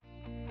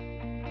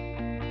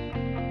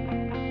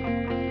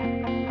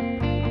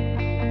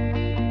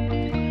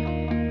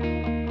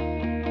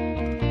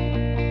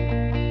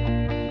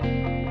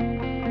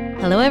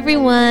Hello,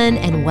 everyone,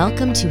 and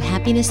welcome to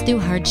Happiness Through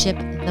Hardship,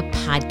 the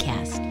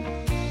podcast.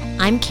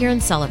 I'm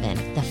Karen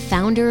Sullivan, the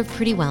founder of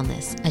Pretty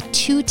Wellness, a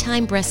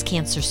 2-time breast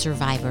cancer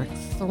survivor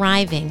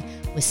thriving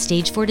with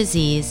stage 4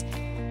 disease,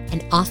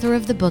 and author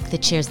of the book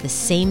that shares the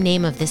same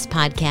name of this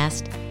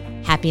podcast,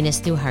 Happiness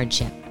Through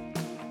Hardship.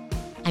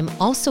 I'm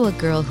also a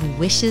girl who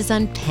wishes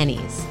on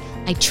pennies.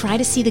 I try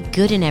to see the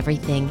good in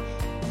everything,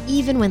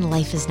 even when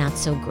life is not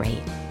so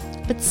great.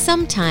 But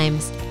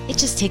sometimes it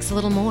just takes a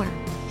little more.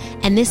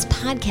 And this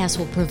podcast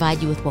will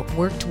provide you with what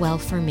worked well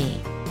for me,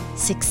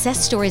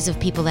 success stories of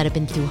people that have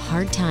been through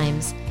hard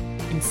times,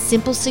 and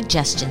simple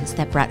suggestions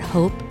that brought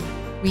hope,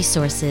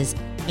 resources,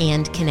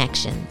 and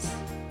connections.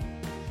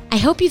 I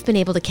hope you've been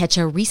able to catch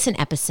our recent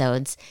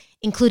episodes,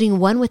 including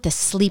one with the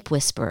sleep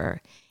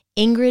whisperer,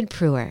 Ingrid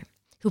Pruer,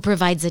 who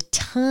provides a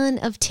ton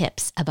of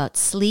tips about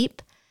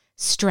sleep,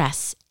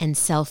 stress, and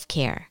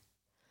self-care.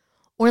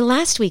 Or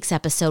last week's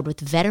episode with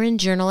veteran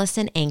journalist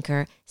and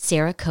anchor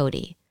Sarah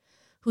Cody,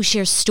 who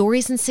shares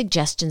stories and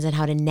suggestions on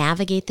how to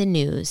navigate the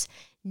news,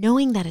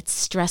 knowing that it's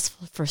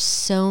stressful for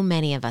so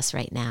many of us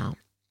right now.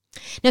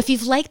 Now, if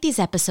you've liked these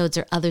episodes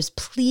or others,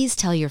 please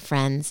tell your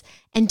friends,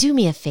 and do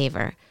me a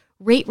favor,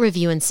 rate,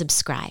 review, and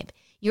subscribe.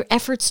 Your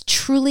efforts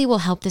truly will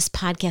help this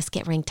podcast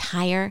get ranked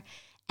higher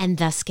and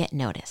thus get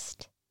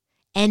noticed.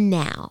 And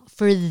now,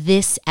 for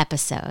this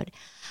episode,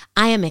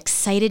 I am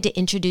excited to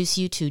introduce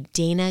you to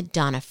Dana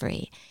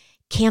Donofree,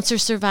 cancer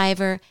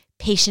survivor,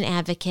 patient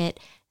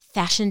advocate,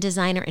 fashion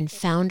designer, and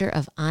founder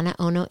of Ana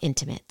Ono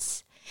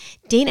Intimates.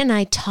 Dana and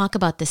I talk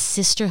about the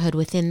sisterhood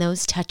within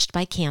those touched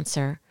by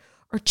cancer,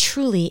 or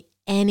truly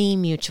any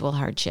mutual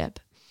hardship.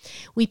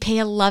 We pay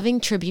a loving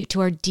tribute to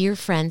our dear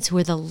friends who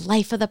are the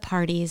life of the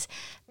parties,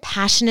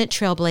 passionate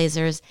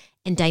trailblazers,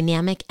 and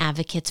dynamic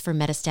advocates for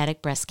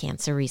metastatic breast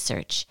cancer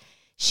research.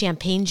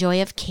 Champagne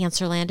Joy of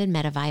Cancerland and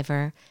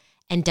Mediviver,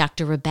 and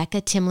Dr. Rebecca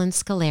Timlin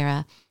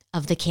Scalera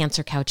of the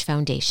Cancer Couch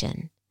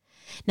Foundation.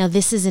 Now,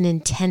 this is an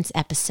intense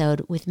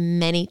episode with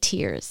many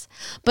tears,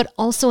 but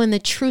also in the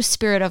true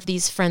spirit of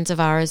these friends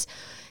of ours,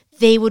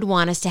 they would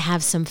want us to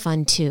have some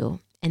fun too,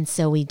 and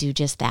so we do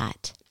just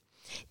that.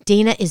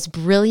 Dana is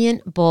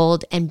brilliant,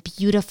 bold, and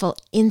beautiful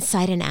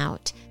inside and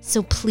out,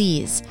 so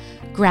please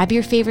grab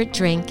your favorite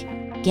drink,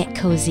 get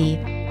cozy,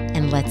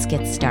 and let's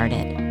get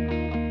started.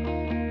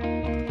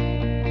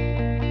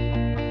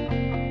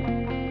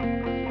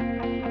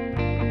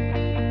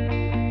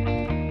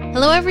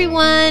 Hello,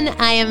 everyone.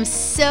 I am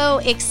so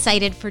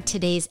excited for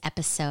today's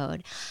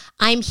episode.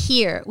 I'm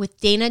here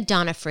with Dana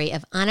Donofree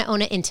of Ana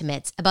Ono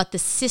Intimates about the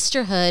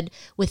sisterhood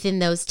within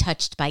those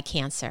touched by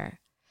cancer.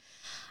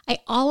 I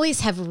always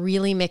have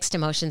really mixed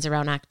emotions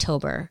around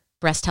October,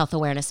 Breast Health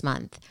Awareness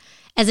Month.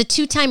 As a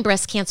 2-time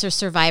breast cancer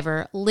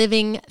survivor,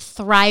 living,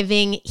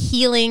 thriving,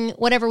 healing,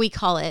 whatever we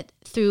call it,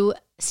 through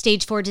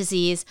stage 4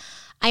 disease,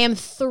 I am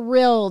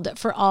thrilled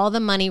for all the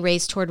money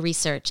raised toward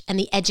research and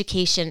the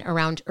education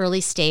around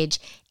early stage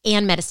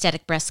and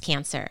metastatic breast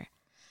cancer.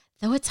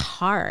 Though it's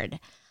hard,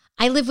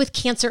 I live with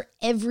cancer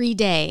every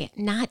day,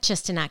 not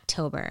just in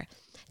October.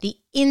 The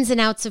ins and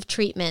outs of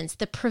treatments,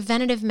 the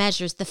preventative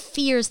measures, the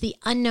fears, the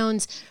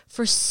unknowns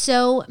for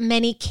so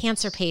many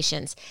cancer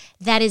patients,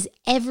 that is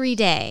every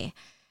day.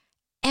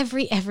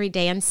 Every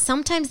day. And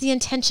sometimes the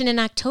intention in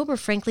October,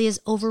 frankly, is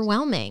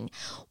overwhelming.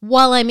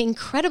 While I'm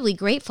incredibly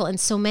grateful, and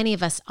so many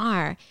of us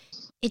are,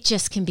 it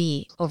just can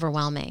be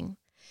overwhelming.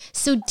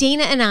 So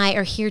Dana and I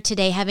are here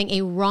today having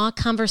a raw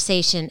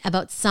conversation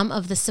about some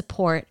of the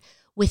support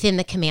within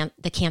the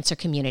cancer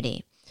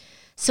community.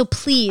 So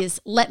please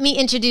let me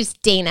introduce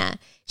Dana.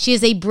 She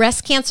is a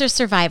breast cancer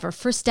survivor,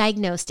 first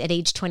diagnosed at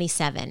age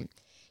 27.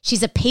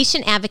 She's a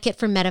patient advocate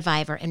for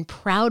Mediviver and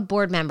proud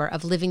board member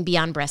of Living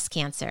Beyond Breast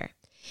Cancer.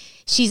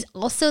 She's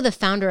also the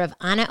founder of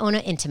Ana Ono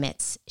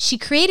Intimates. She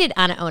created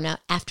Ana Ono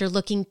after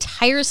looking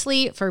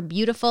tirelessly for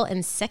beautiful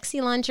and sexy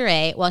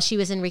lingerie while she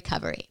was in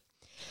recovery.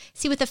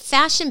 See, with a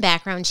fashion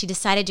background, she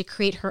decided to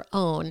create her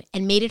own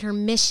and made it her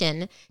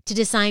mission to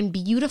design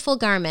beautiful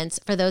garments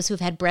for those who've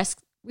had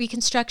breast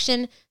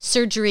reconstruction,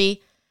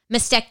 surgery,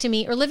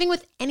 mastectomy, or living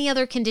with any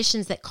other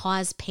conditions that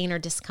cause pain or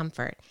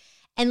discomfort.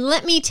 And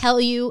let me tell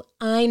you,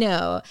 I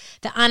know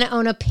the Ana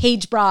Ono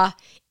Page Bra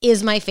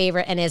is my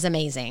favorite and is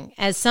amazing.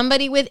 As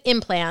somebody with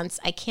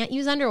implants, I can't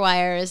use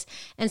underwires,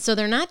 and so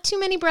there are not too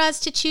many bras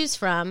to choose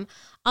from,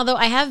 although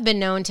I have been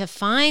known to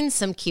find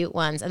some cute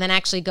ones and then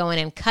actually go in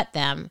and cut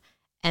them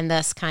and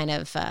thus kind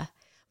of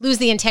lose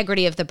the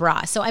integrity of the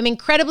bra. So I'm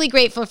incredibly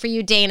grateful for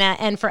you, Dana,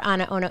 and for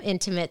Ana Ono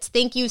Intimates.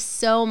 Thank you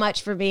so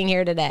much for being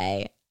here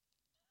today.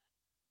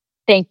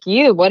 Thank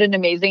you. What an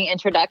amazing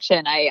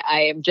introduction. I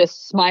am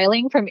just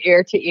smiling from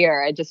ear to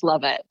ear. I just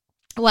love it.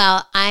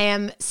 Well, I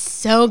am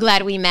so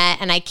glad we met,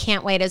 and I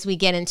can't wait as we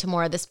get into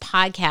more of this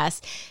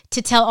podcast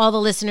to tell all the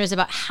listeners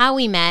about how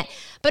we met.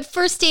 But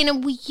first, Dana,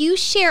 will you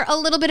share a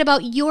little bit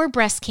about your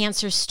breast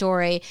cancer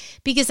story?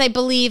 Because I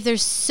believe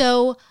there's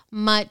so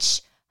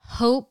much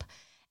hope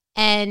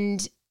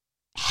and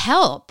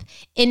help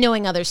in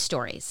knowing other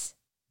stories.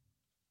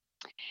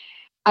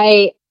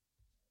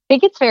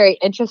 think it's very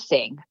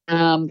interesting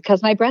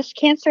because my breast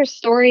cancer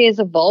story is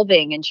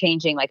evolving and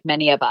changing like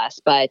many of us,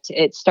 but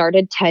it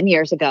started 10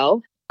 years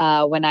ago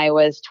when I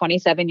was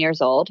 27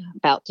 years old,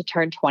 about to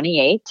turn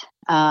 28.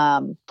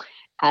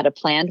 Had a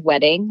planned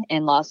wedding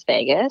in Las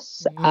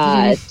Vegas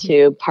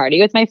to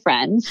party with my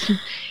friends.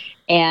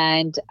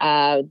 And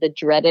the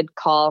dreaded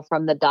call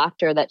from the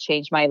doctor that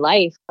changed my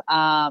life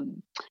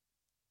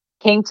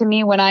came to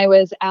me when I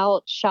was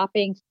out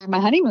shopping for my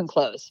honeymoon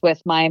clothes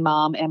with my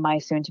mom and my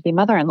soon-to-be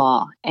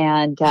mother-in-law.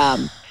 And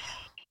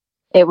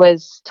it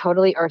was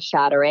totally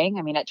earth-shattering.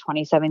 I mean, at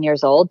 27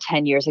 years old,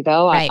 10 years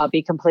ago, Right. I'll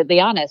be completely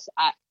honest.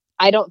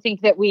 I don't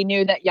think that we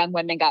knew that young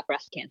women got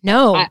breast cancer.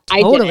 No,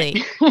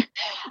 totally.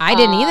 I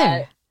didn't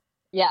either.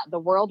 Yeah, the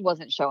world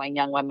wasn't showing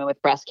young women with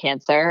breast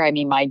cancer. I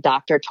mean, my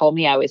doctor told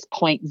me I was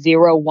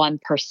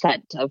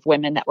 0.01% of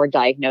women that were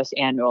diagnosed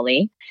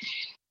annually.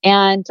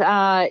 And,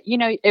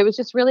 it was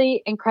just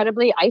really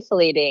incredibly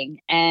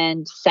isolating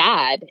and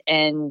sad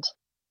and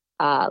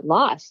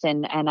lost.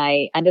 And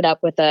I ended up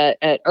with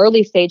an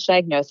early stage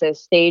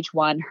diagnosis, stage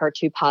 1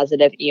 HER2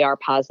 positive, ER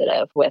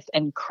positive, with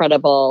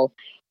incredibly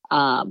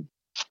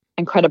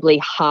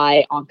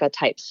high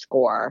Oncotype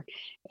score.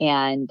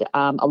 And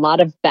a lot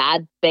of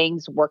bad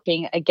things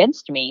working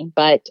against me.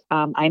 But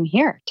I'm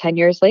here 10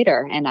 years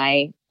later, and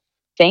I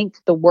thank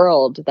the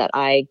world that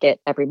I get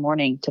every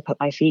morning to put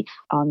my feet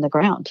on the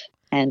ground.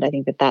 And I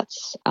think that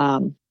that's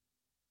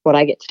what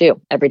I get to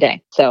do every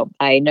day. So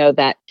I know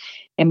that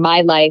in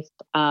my life,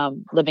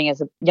 living as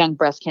a young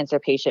breast cancer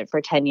patient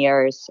for 10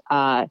 years,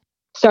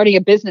 starting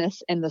a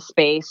business in the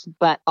space,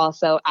 but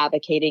also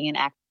advocating and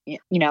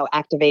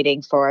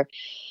activating for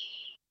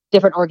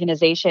different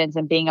organizations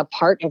and being a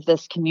part of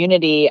this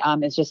community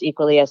is just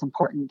equally as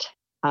important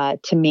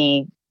to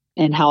me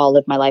and how I'll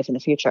live my life in the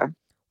future.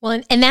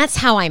 Well, and that's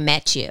how I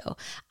met you.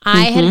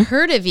 I had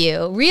heard of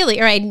you, really,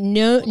 or I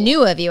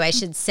knew of you, I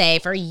should say,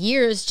 for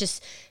years,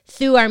 just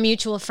through our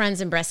mutual friends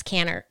in breast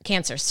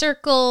cancer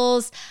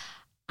circles.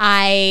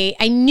 I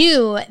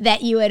knew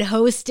that you had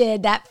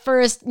hosted that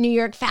first New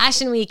York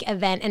Fashion Week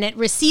event, and it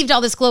received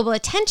all this global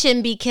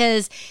attention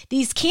because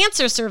these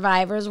cancer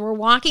survivors were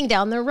walking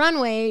down the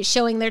runway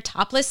showing their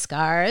topless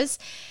scars.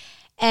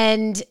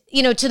 And,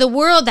 to the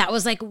world, that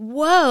was like,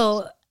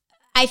 whoa.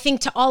 I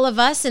think to all of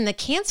us in the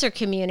cancer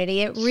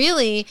community, it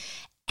really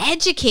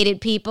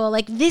educated people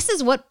like this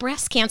is what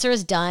breast cancer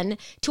has done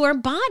to our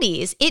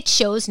bodies. It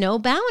shows no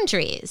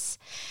boundaries.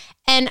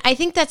 And I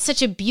think that's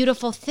such a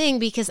beautiful thing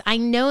because I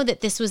know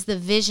that this was the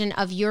vision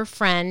of your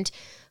friend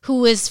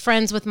who was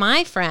friends with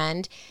my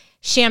friend,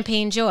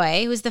 Champagne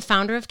Joy, who is the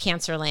founder of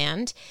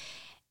Cancerland.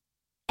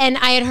 And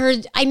I had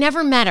heard, I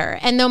never met her.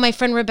 And though my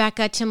friend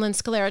Rebecca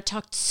Timlin-Scalera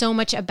talked so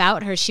much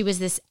about her, she was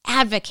this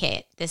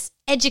advocate, this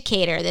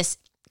educator, this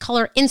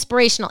color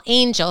inspirational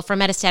angel for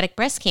metastatic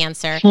breast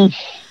cancer.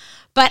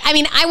 But I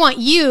mean, I want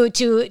you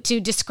to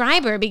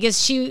describe her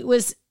because she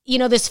was,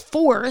 this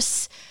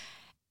force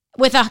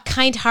with a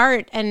kind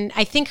heart. And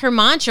I think her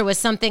mantra was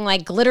something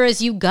like glitter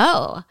as you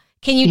go.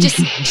 Can you just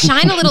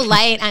shine a little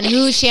light on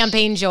who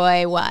Champagne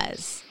Joy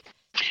was?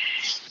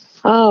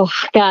 Oh,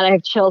 God, I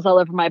have chills all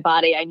over my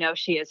body. I know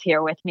she is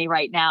here with me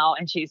right now,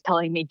 and she's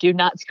telling me, do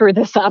not screw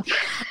this up.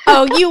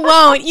 Oh, you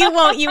won't.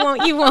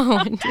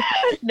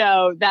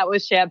 No, that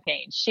was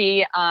Champagne.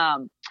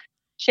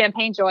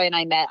 Champagne Joy and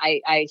I met.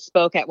 I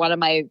spoke at one of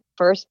my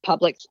first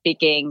public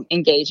speaking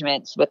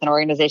engagements with an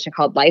organization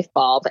called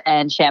Lifebulb,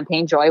 and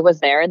Champagne Joy was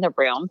there in the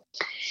room.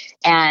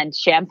 And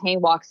Champagne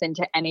walks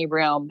into any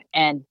room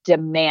and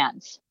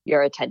demands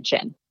your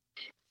attention.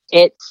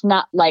 It's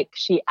not like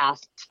she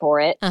asks for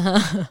it.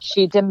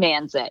 She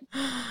demands it.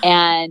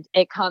 And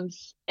it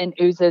comes and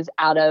oozes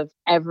out of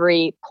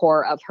every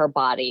pore of her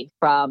body,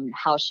 from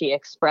how she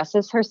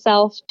expresses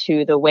herself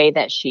to the way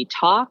that she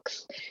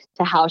talks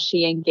to how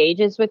she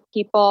engages with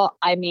people.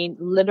 I mean,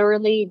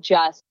 literally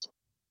just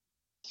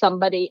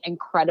somebody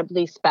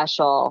incredibly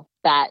special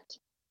that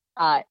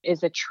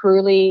is a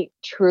truly,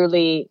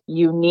 truly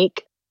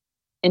unique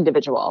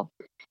individual.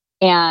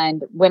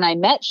 And when I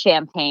met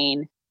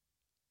Champagne,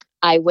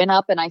 I went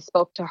up and I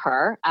spoke to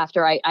her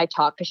after I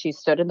talked, because she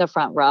stood in the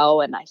front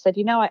row, and I said,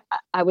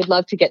 I would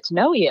love to get to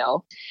know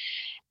you.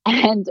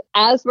 And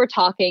as we're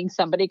talking,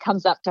 somebody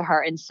comes up to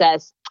her and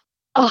says,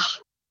 oh,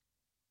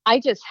 I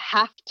just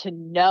have to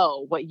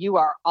know what you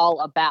are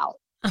all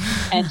about.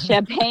 And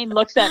Champagne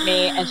looks at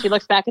me and she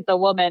looks back at the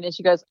woman and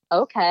she goes,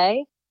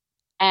 okay.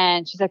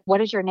 And she's like,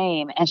 what is your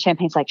name? And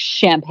Champagne's like,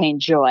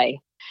 Champagne Joy.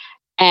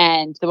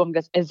 And the woman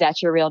goes, is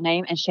that your real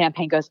name? And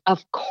Champagne goes,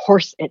 of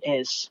course it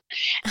is.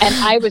 And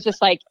I was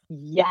just like,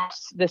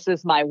 yes, this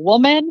is my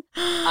woman.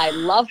 I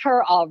love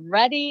her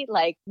already.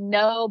 Like,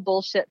 no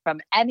bullshit from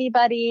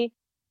anybody.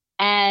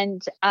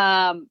 And,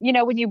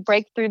 when you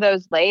break through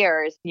those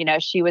layers,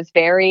 she was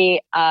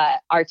very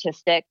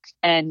artistic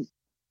and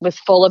was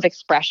full of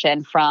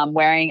expression, from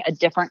wearing a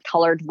different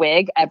colored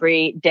wig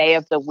every day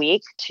of the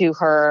week to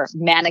her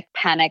manic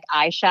panic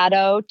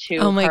eyeshadow to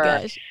oh my her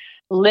gosh.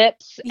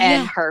 lips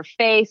and Yeah. her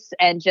face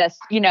and just,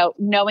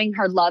 knowing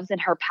her loves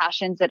and her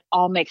passions, it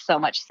all makes so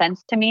much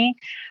sense to me.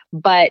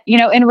 But,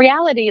 in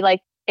reality,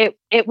 like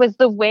it was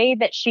the way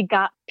that she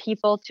got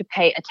people to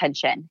pay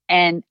attention.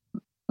 And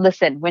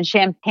listen, when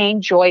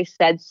Champagne Joy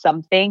said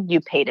something,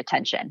 you paid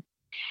attention.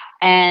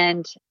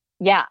 And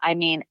yeah, I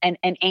mean, an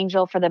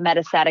angel for the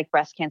metastatic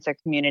breast cancer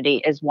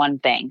community is one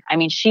thing. I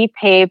mean, she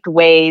paved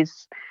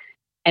ways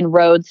and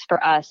roads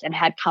for us and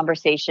had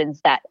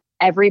conversations that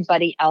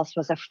everybody else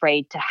was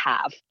afraid to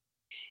have.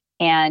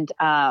 And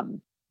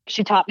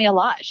she taught me a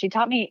lot. She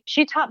taught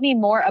me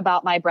more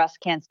about my breast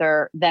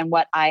cancer than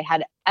what I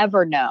had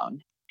ever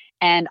known.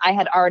 And I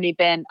had already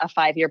been a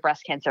 5-year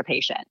breast cancer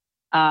patient.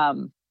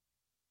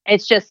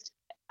 It's just,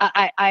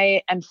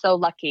 I am so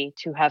lucky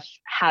to have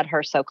had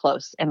her so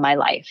close in my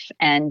life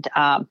and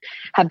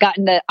have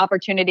gotten the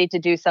opportunity to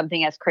do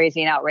something as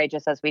crazy and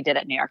outrageous as we did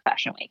at New York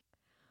Fashion Week.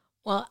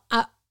 Well,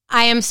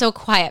 I am so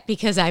quiet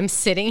because I'm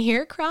sitting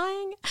here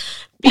crying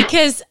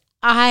because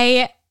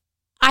I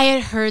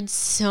had heard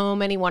so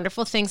many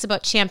wonderful things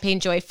about Champagne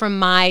Joy from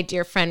my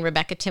dear friend,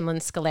 Rebecca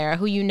Timlin-Scalera,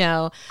 who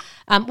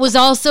was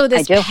also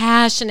this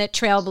passionate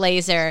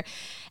trailblazer.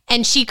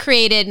 And she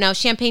created,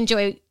 Champagne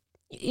Joy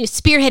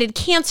spearheaded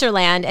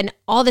Cancerland and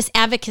all this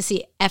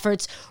advocacy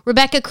efforts.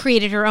 Rebecca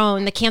created her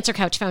own, the Cancer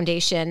Couch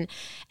Foundation.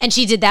 And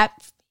she did that,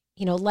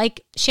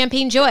 like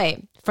Champagne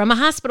Joy from a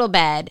hospital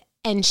bed.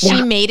 And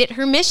she made it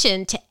her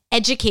mission to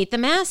educate the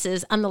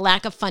masses on the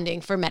lack of funding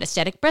for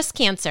metastatic breast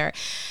cancer.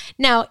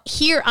 Now,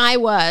 here I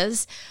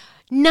was,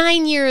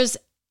 9 years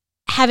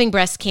having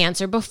breast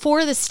cancer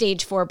before the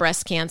stage 4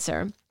 breast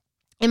cancer.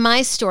 In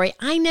my story,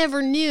 I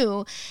never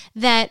knew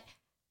that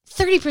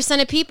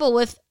 30% of people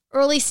with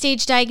early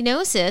stage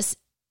diagnosis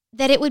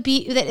that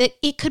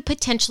it could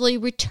potentially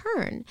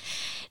return.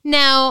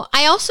 Now,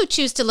 I also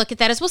choose to look at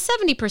that as, well,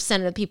 70%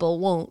 of the people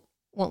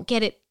won't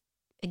get it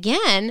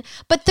again,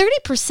 but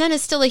 30%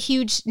 is still a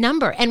huge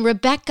number. And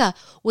Rebecca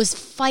was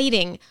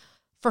fighting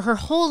for her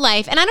whole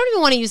life. And I don't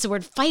even want to use the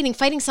word fighting.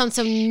 Fighting sounds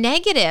so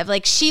negative.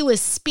 Like, she was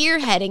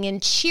spearheading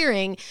and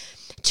cheering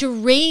to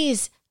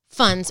raise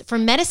funds for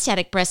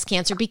metastatic breast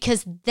cancer,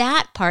 because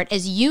that part,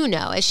 as you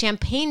know, as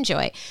Champagne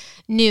Joy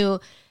knew,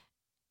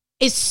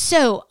 is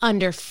so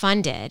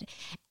underfunded.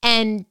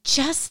 And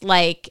just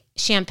like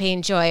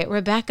Champagne Joy,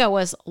 Rebecca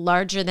was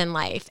larger than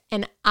life.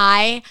 And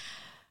I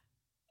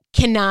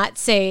cannot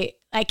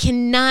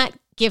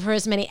give her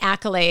as many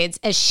accolades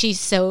as she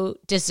so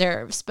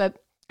deserves.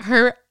 But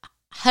her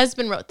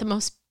husband wrote the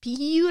most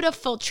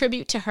beautiful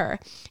tribute to her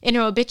in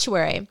her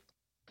obituary.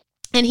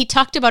 And he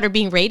talked about her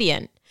being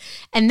radiant.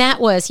 And that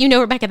was,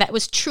 Rebecca, that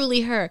was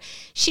truly her.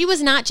 She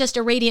was not just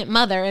a radiant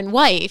mother and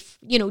wife,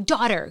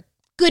 daughter,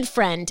 good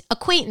friend,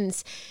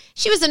 acquaintance.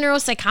 She was a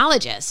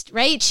neuropsychologist,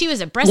 right? She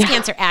was a breast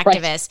cancer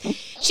activist. Right.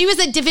 She was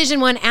a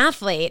Division I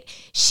athlete.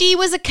 She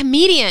was a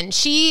comedian.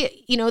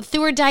 She,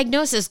 through her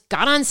diagnosis,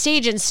 got on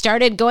stage and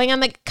started going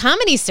on the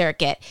comedy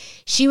circuit.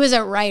 She was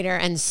a writer,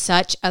 and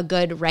such a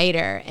good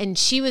writer. And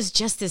she was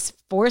just this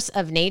force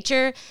of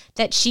nature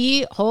that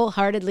she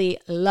wholeheartedly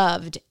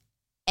loved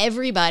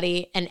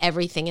everybody and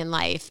everything in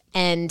life.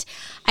 And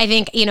I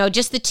think,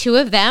 just the two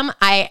of them,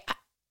 I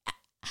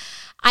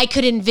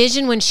could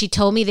envision when she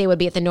told me they would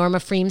be at the Norma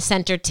Freem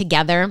Center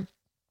together.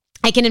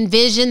 I can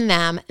envision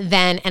them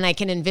then, and I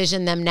can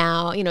envision them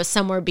now,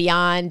 somewhere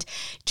beyond,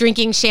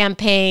 drinking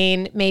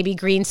champagne, maybe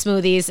green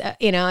smoothies,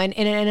 and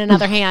in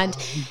another hand,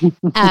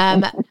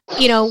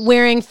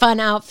 wearing fun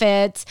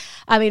outfits.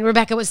 I mean,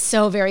 Rebecca was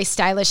so very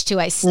stylish too.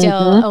 I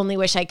still only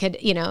wish I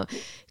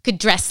could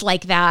dress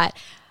like that.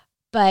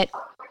 But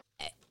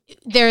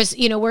there's,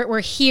 we're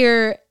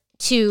here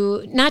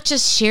to not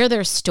just share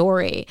their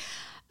story,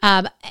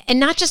 and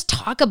not just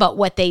talk about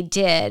what they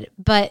did,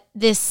 but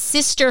this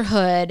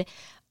sisterhood,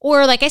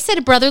 or like I said,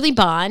 a brotherly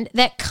bond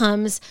that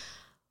comes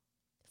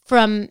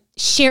from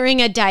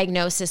sharing a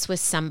diagnosis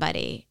with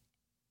somebody,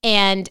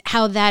 and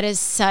how that is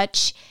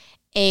such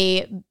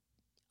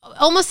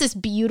almost this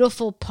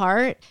beautiful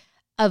part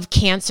of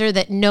cancer,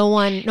 that no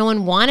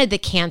one wanted the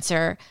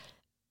cancer,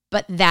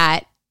 but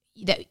that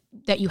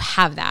you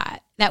have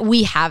that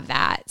we have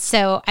that.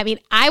 So, I mean,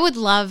 I would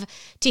love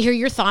to hear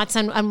your thoughts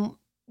on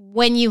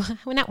when you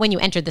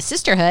entered the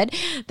sisterhood.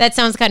 That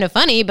sounds kind of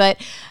funny,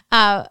 but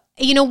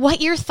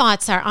what your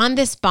thoughts are on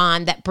this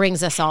bond that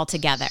brings us all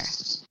together.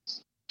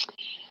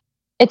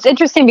 It's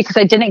interesting because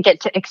I didn't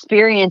get to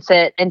experience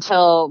it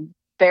until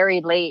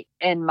very late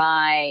in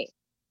my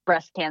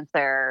breast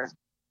cancer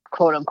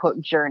quote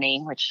unquote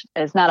journey, which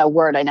is not a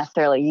word I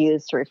necessarily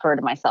use to refer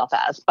to myself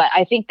as. But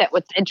I think that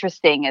what's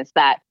interesting is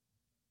that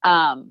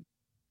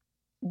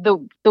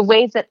the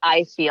ways that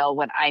I feel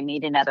when I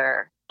meet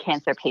another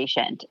cancer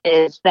patient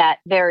is that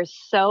there's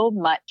so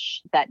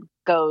much that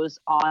goes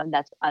on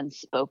that's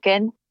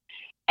unspoken.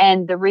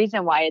 And the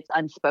reason why it's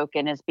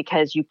unspoken is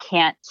because you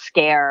can't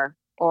scare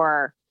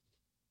or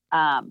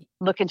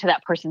look into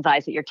that person's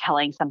eyes that you're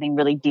telling something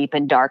really deep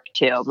and dark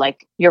to.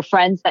 Like, your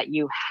friends that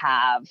you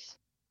have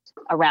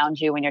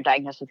around you when you're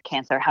diagnosed with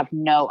cancer have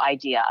no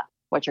idea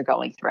what you're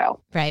going through.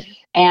 Right.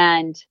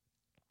 And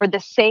for the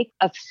sake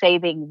of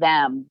saving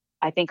them,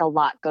 I think a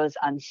lot goes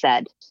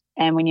unsaid.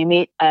 And when you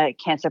meet a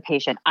cancer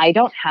patient, I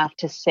don't have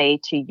to say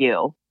to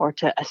you or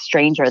to a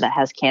stranger that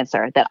has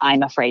cancer that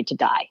I'm afraid to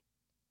die.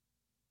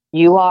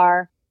 You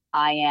are,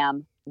 I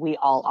am, we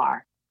all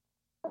are.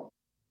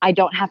 I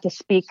don't have to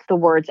speak the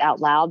words out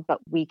loud,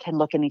 but we can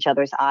look in each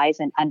other's eyes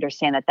and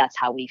understand that that's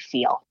how we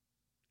feel.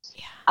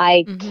 Yeah.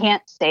 I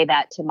can't say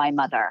that to my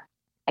mother.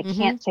 I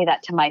can't say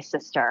that to my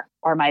sister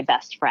or my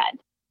best friend,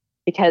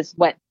 because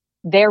what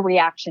their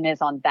reaction is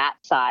on that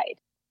side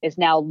is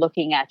now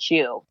looking at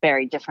you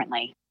very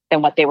differently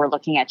than what they were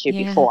looking at you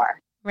before.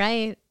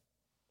 Right.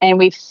 And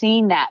we've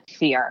seen that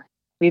fear.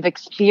 We've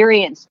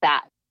experienced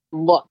that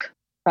look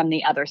from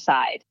the other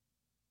side.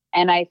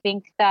 And I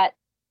think that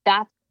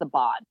that's the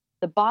bond.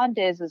 The bond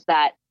is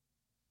that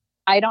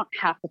I don't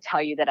have to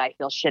tell you that I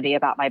feel shitty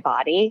about my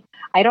body.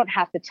 I don't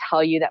have to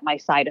tell you that my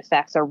side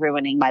effects are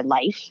ruining my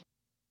life.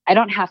 I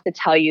don't have to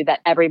tell you that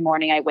every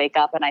morning I wake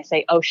up and I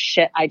say, oh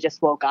shit, I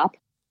just woke up.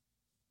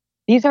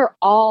 These are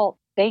all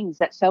things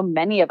that so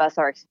many of us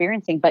are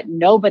experiencing, but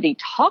nobody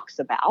talks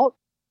about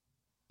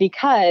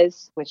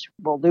because, which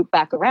will loop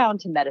back around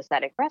to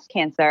metastatic breast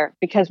cancer,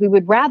 because we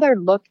would rather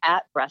look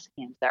at breast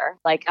cancer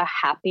like a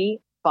happy,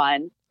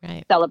 fun,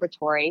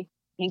 celebratory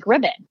pink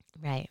ribbon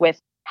with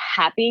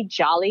happy,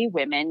 jolly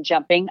women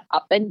jumping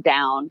up and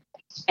down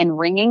and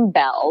ringing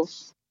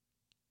bells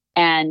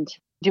and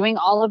doing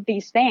all of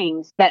these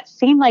things that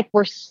seem like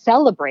we're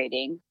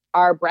celebrating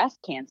our breast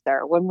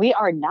cancer when we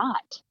are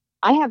not.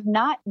 I have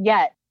not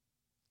yet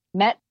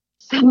met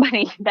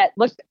somebody that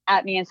looked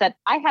at me and said,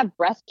 I have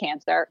breast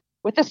cancer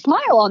with a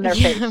smile on their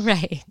face.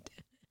 Right.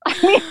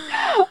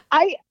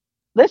 I mean,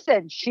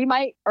 listen, she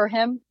might, or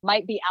him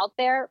might be out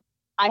there.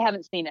 I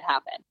haven't seen it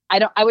happen.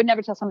 I would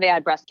never tell somebody I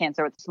had breast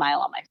cancer with a smile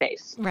on my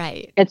face.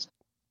 Right.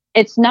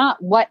 It's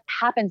not what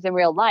happens in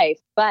real life,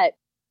 but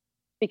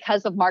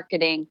because of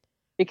marketing,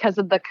 because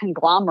of the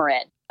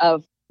conglomerate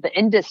of the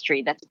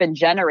industry that's been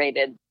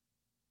generated,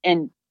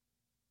 and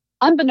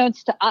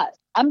unbeknownst to us,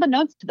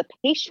 unbeknownst to the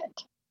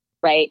patient,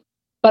 right?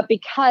 But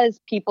because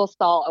people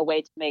saw a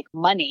way to make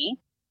money,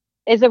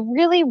 is a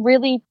really,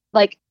 really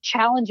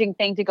challenging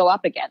thing to go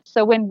up against.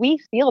 So when we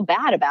feel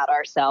bad about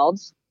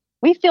ourselves,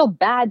 we feel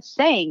bad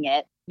saying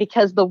it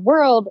because the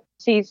world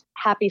sees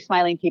happy,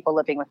 smiling people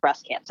living with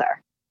breast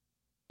cancer.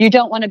 You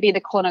don't want to be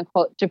the quote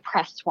unquote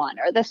depressed one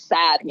or the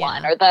sad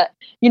one or the,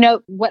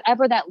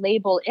 whatever that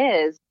label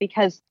is,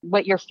 because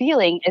what you're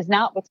feeling is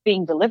not what's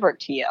being delivered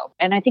to you.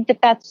 And I think that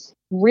that's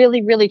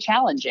really, really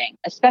challenging,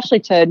 especially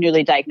to a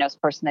newly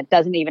diagnosed person that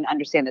doesn't even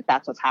understand that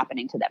that's what's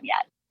happening to them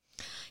yet.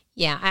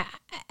 Yeah.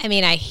 I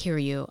mean, I hear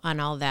you on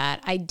all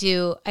that. I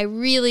do. I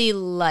really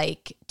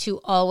like to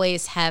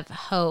always have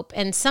hope,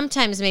 and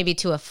sometimes maybe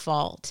to a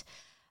fault.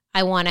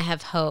 I want to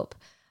have hope.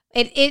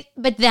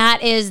 But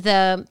that is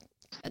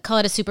call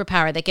it a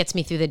superpower that gets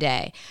me through the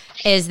day,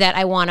 is that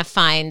I want to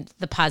find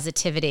the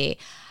positivity.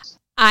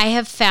 I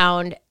have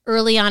found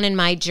early on in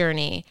my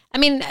journey, I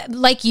mean,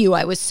 like you,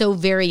 I was so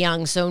very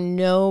young, so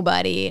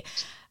nobody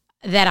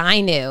that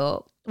I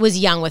knew was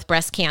young with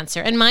breast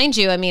cancer. And mind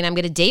you, I mean, I'm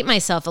going to date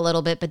myself a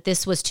little bit, but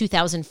this was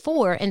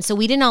 2004. And so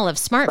we didn't all have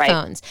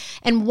smartphones. Right.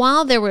 And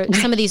while there were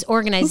some of these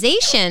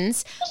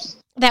organizations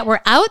that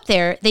were out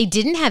there, they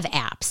didn't have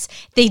apps.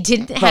 They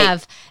didn't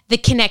have the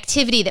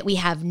connectivity that we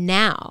have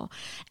now.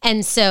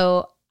 And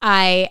so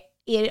I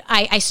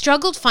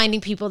struggled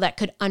finding people that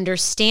could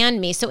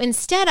understand me. So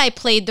instead, I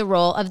played the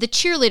role of the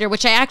cheerleader,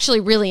 which I actually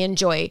really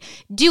enjoy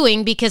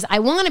doing, because I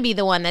want to be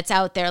the one that's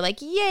out there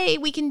like, yay,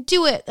 we can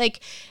do it. Like,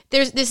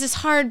 this is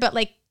hard, but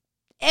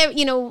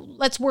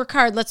let's work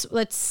hard.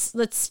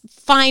 Let's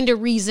find a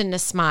reason to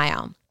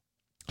smile.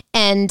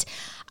 And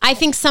I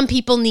think some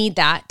people need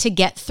that to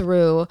get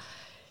through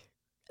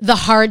the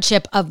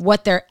hardship of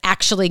what they're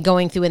actually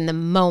going through in the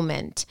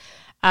moment.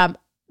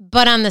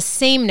 But on the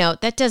same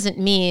note, that doesn't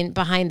mean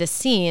behind the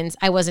scenes,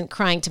 I wasn't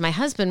crying to my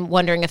husband,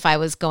 wondering if I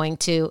was going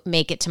to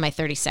make it to my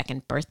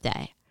 32nd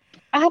birthday.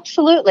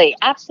 Absolutely.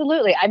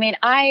 Absolutely. I mean,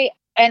 I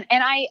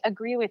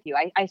agree with you.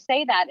 I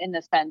say that in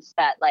the sense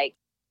that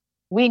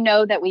we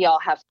know that we all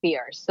have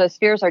fears. Those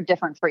fears are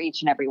different for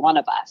each and every one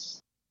of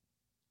us.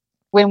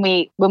 When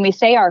we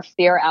say our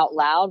fear out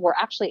loud, we're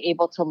actually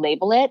able to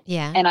label it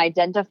and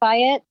identify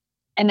it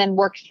and then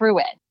work through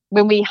it.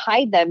 When we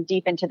hide them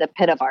deep into the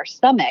pit of our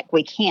stomach,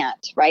 we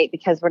can't, right?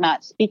 Because we're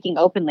not speaking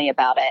openly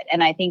about it.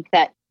 And I think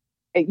that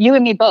you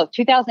and me both,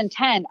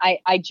 2010,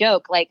 I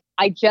joke,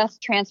 I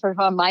just transferred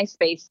from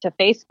MySpace to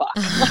Facebook.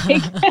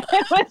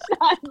 It was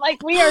not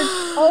we are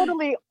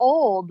totally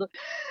old.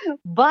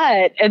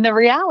 But in the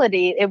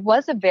reality, it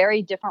was a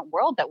very different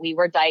world that we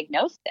were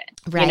diagnosed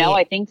in. Right.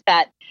 I think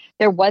that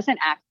there wasn't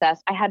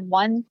access. I had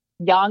one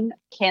young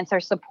cancer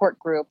support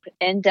group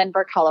in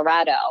Denver,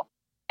 Colorado.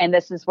 And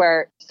this is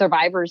where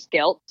survivor's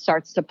guilt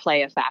starts to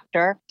play a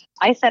factor.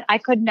 I said, I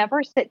could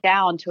never sit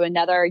down to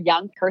another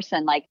young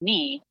person like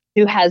me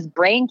who has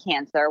brain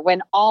cancer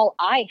when all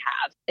I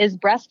have is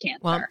breast cancer.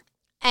 Well,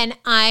 and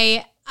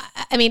I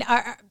mean,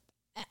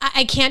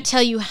 I can't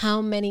tell you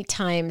how many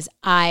times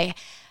I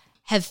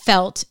have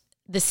felt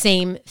the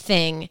same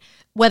thing,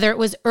 whether it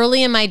was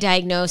early in my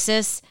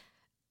diagnosis,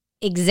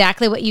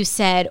 exactly what you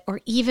said,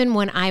 or even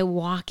when I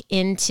walk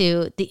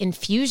into the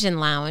infusion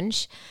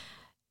lounge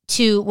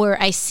to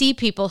where I see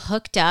people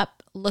hooked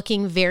up,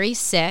 looking very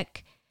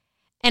sick,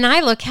 and I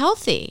look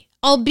healthy.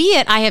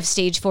 Albeit I have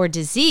stage 4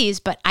 disease,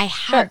 but I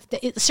have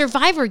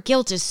survivor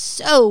guilt is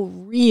so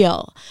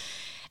real.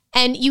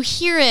 And you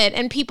hear it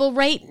and people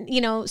write,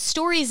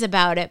 stories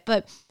about it,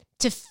 but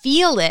to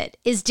feel it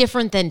is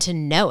different than to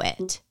know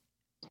it.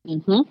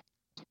 Mm-hmm.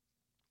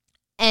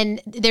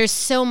 And there's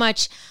so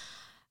much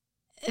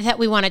that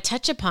we want to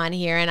touch upon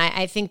here. And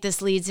I think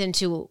this leads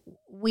into,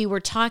 we were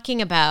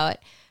talking about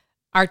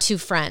our 2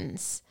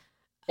 friends,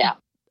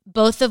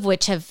 both of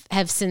which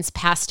have since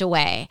passed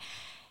away.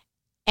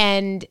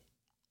 And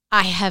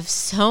I have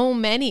so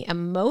many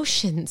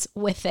emotions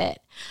with it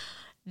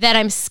that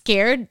I'm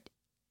scared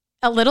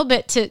a little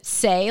bit to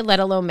say,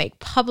 let alone make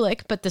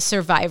public, but the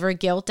survivor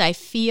guilt I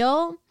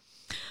feel,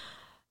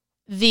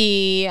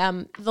 the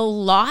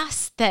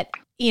loss that,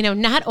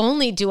 not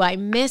only do I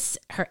miss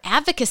her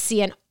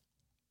advocacy and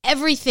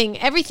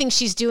everything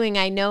she's doing,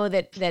 I know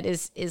that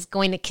is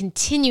going to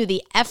continue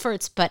the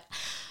efforts, but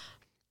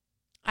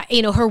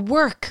her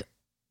work,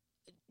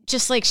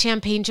 just like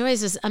Champagne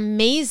Joys, is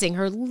amazing,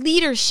 her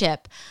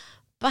leadership,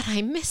 but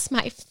I miss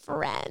my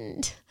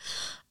friend.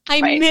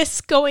 I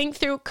miss going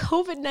through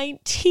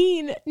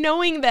COVID-19,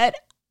 knowing that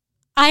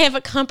I have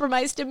a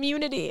compromised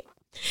immunity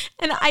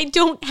and I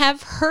don't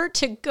have her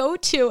to go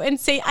to and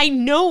say, I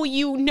know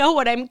you know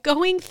what I'm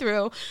going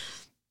through.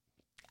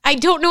 I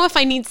don't know if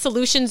I need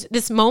solutions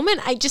this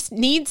moment. I just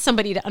need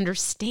somebody to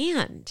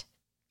understand.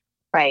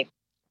 Right.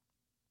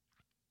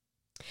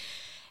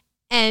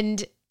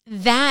 And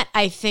that,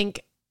 I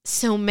think,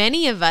 so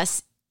many of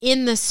us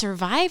in the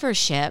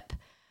survivorship,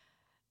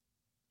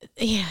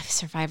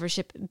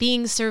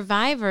 being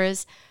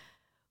survivors,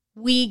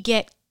 we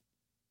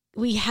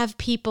have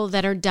people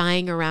that are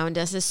dying around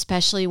us,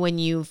 especially when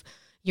you're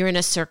in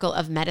a circle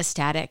of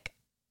metastatic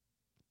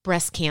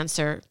breast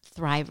cancer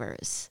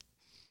thrivers.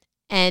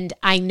 And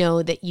I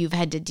know that you've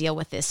had to deal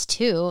with this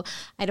too.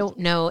 I don't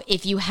know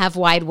if you have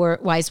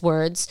wise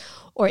words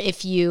or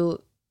if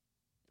you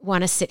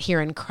want to sit here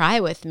and cry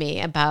with me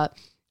about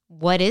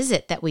what is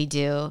it that we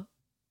do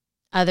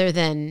other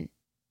than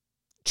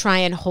try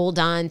and hold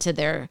on to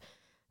their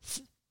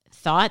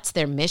thoughts,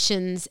 their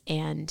missions,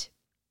 and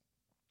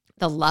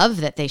the love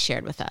that they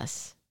shared with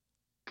us.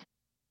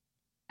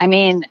 I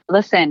mean,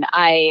 listen,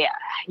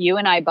 you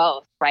and I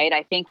both, right?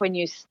 I think when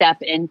you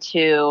step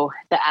into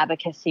the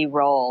advocacy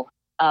role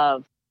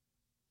of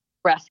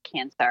breast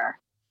cancer,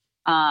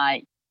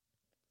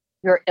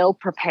 you're ill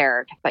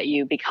prepared, but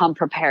you become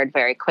prepared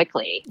very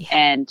quickly. Yeah.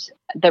 And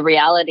the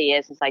reality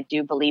is I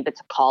do believe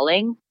it's a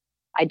calling.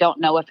 I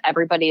don't know if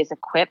everybody is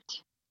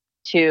equipped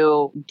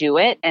to do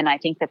it. And I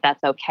think that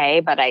that's okay.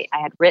 But I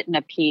had written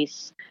a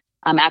piece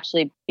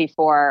actually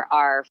before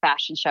our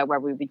fashion show where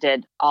we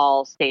did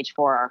all stage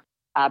 4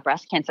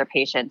 breast cancer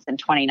patients in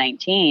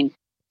 2019.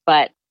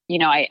 But,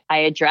 I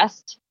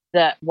addressed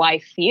why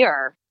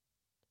fear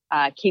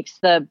keeps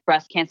the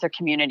breast cancer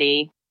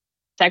community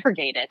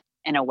segregated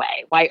in a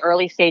way, why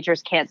early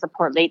stagers can't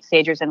support late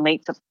stagers and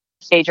late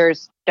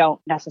stagers don't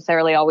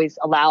necessarily always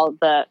allow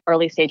the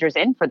early stagers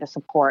in for the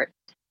support.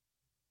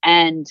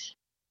 And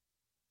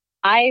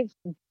I've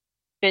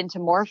been to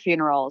more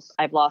funerals,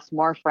 I've lost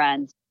more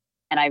friends,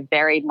 and I've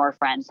buried more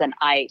friends than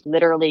I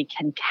literally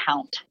can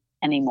count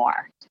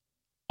anymore.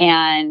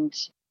 And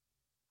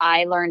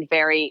I learned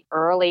very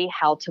early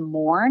how to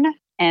mourn.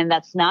 And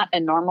that's not a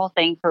normal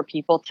thing for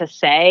people to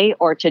say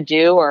or to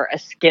do, or a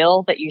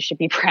skill that you should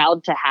be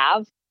proud to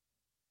have.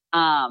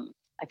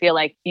 I feel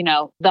like,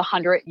 the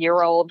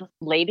 100-year-old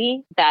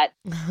lady that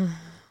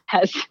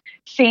has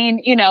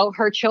seen,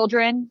 her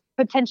children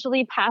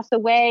potentially pass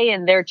away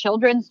and their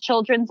children's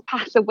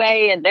pass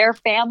away and their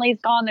family's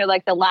gone. They're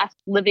like the last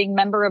living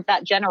member of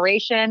that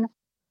generation.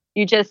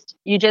 You just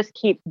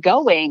keep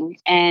going.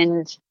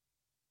 And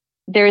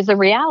there's a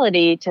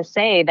reality to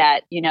say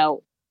that,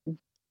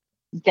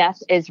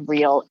 death is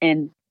real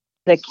in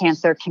the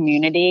cancer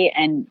community,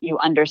 and you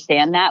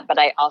understand that. But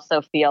I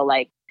also feel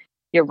like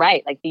you're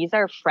right. Like, these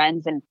are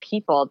friends and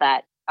people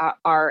that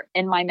are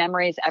in my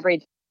memories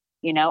every,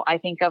 I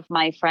think of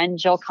my friend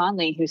Jill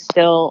Conley, who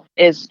still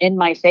is in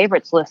my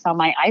favorites list on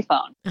my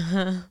iPhone.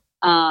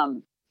 Uh-huh.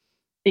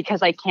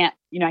 Because I can't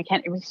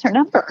erase her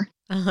number.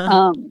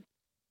 Uh-huh.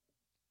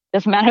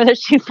 Doesn't matter that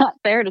she's not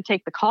there to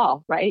take the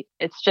call, right?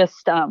 It's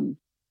just,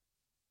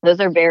 those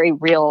are very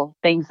real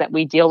things that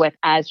we deal with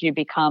as you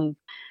become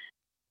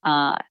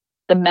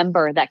the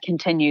member that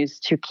continues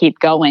to keep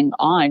going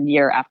on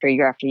year after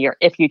year after year,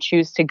 if you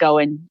choose to go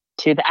into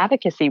the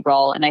advocacy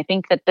role. And I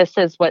think that this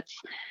is what's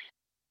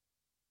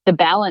the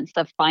balance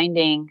of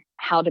finding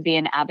how to be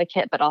an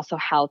advocate, but also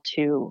how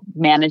to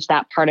manage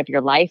that part of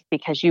your life,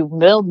 because you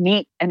will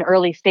meet an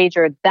early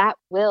stager that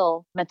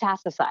will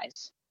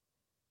metastasize.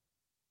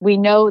 We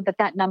know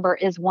that number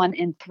is 1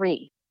 in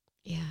 3.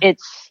 Yeah.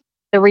 It's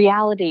the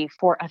reality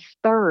for a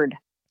third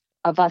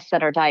of us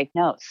that are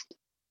diagnosed.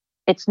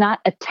 It's not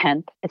a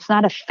tenth. It's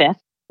not a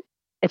fifth.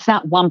 It's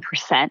not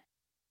 1%.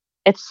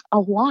 It's a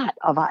lot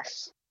of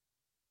us.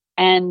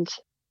 And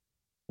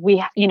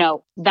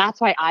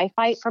that's why I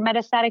fight for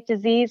metastatic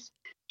disease.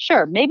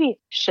 Sure, maybe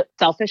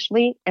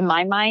selfishly in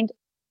my mind,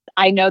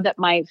 I know that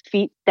my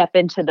feet step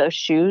into those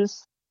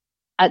shoes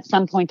at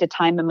some point of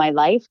time in my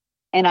life.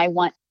 And I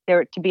want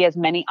there to be as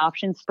many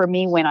options for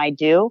me when I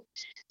do.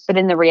 But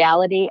in the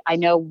reality, I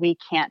know we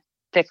can't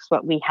fix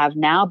what we have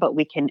now, but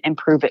we can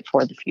improve it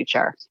for the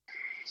future.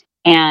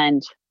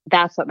 And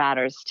that's what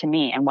matters to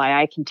me, and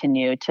why I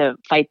continue to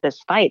fight this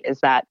fight is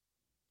that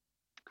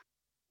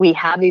we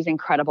have these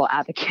incredible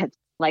advocates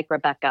like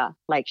Rebecca,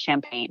 like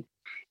Champagne.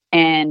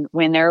 And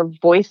when their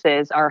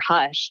voices are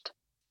hushed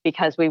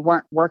because we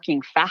weren't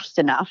working fast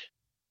enough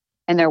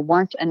and there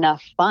weren't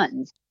enough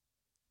funds,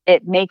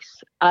 it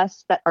makes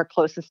us that are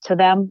closest to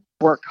them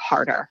work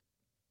harder.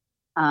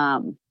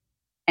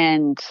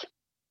 And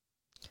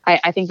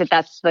I think that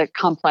that's the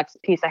complex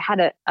piece. I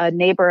had a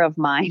neighbor of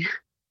mine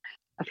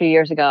a few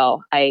years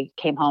ago. I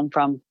came home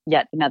from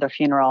yet another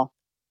funeral,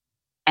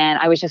 and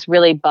I was just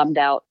really bummed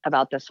out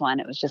about this one.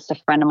 It was just a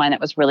friend of mine that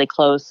was really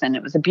close, and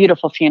it was a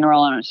beautiful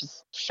funeral, and it was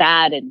just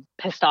sad and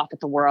pissed off at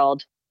the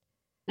world.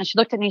 And she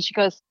looked at me and she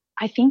goes,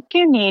 "I think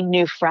you need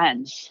new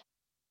friends."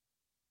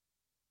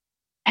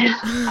 And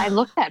I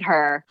looked at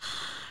her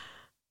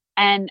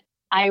and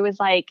I was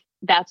like,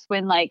 that's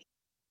when like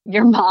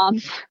your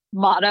mom's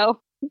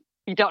motto,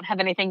 you don't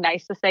have anything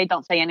nice to say,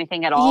 don't say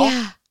anything at all.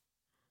 Yeah.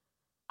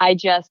 I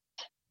just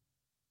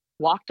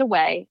walked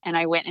away and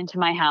I went into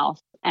my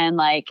house and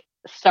like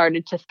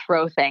started to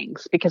throw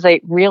things because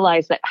I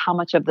realized that how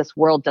much of this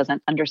world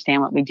doesn't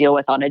understand what we deal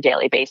with on a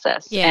daily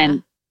basis. Yeah.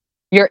 And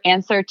your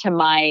answer to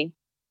my,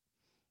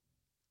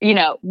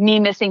 me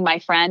missing my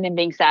friend and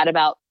being sad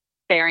about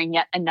sparing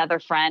yet another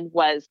friend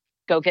was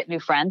go get new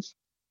friends.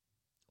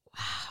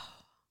 Wow.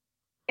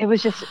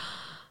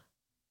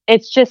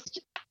 It's just,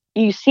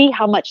 you see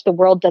how much the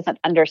world doesn't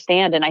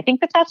understand. And I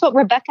think that that's what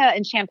Rebecca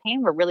and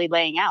Champagne were really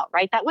laying out,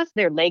 right? That was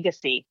their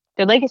legacy.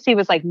 Their legacy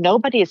was like,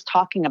 nobody is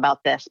talking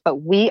about this, but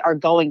we are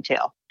going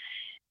to.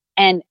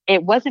 And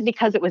it wasn't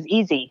because it was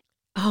easy.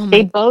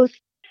 They both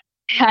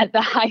had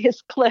the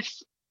highest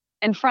cliffs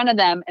in front of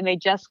them, and they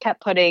just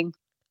kept putting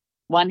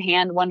one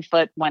hand, one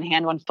foot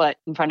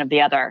in front of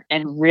the other,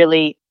 and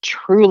really,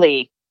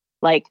 truly,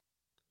 like,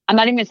 I'm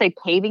not even going to say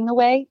paving the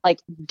way, like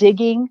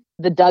digging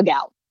the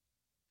dugout.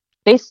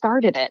 They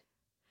started it.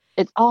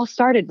 It all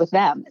started with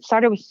them. It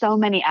started with so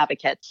many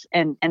advocates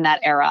in that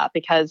era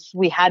because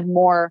we had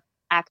more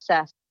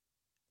access,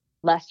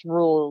 less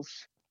rules,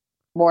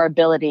 more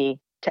ability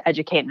to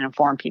educate and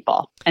inform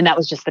people. And that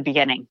was just the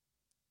beginning.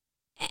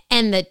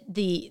 And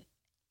the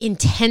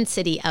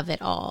intensity of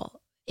it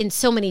all in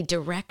so many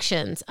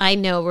directions. I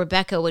know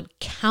Rebecca would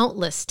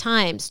countless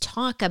times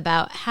talk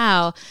about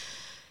how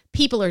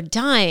people are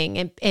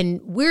dying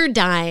and we're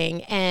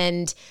dying,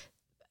 and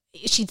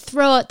she'd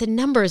throw out the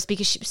numbers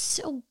because she was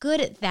so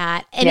good at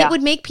that, and it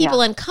would make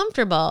people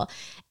uncomfortable.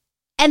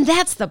 And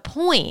that's the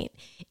point,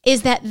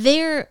 is that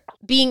they're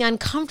being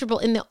uncomfortable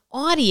in the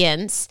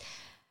audience.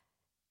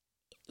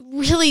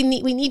 Really,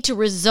 we need to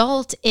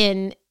result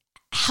in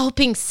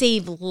helping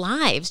save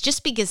lives.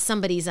 Just because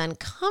somebody's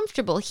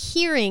uncomfortable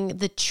hearing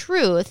the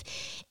truth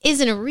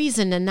isn't a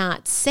reason to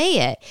not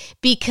say it,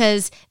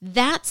 because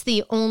that's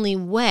the only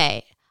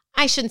way.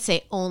 I shouldn't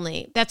say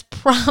only. That's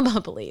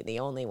probably the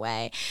only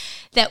way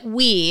that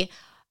we,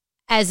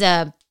 as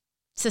a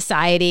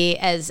society,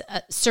 as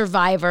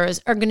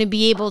survivors, are going to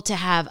be able to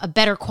have a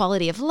better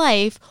quality of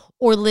life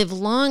or live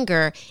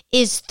longer,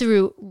 is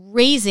through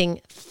raising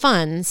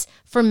funds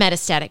for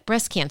metastatic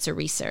breast cancer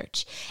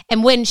research.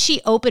 And when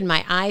she opened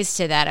my eyes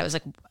to that, I was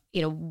like,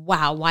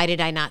 wow, why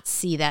did I not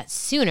see that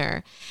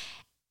sooner?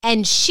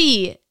 And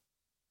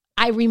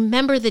I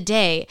remember the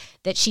day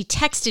that she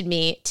texted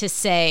me to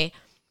say,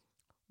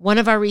 one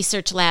of our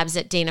research labs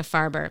at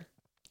Dana-Farber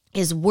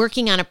is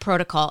working on a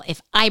protocol.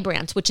 If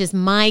Ibrance, which is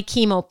my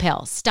chemo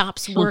pill,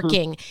 stops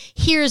working,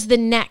 here's the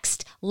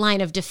next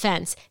line of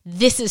defense.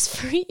 This is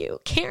for you,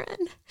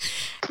 Karen.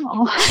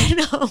 Oh. I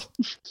know.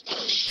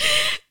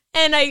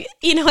 And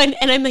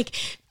and I'm like,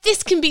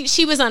 this can be,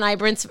 she was on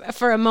Ibrance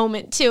for a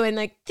moment too. And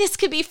like, this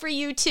could be for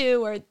you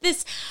too. Or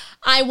this,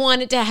 I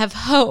wanted to have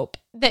hope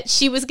that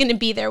she was going to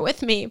be there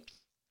with me.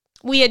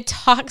 We had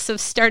talks of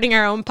starting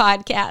our own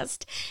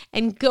podcast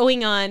and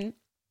going on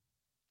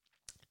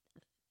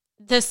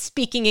the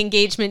speaking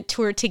engagement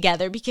tour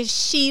together because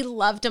she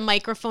loved a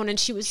microphone and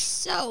she was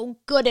so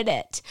good at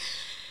it.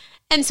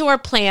 And so our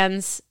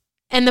plans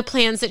and the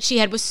plans that she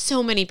had with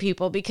so many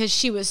people, because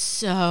she was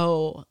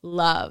so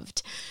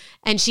loved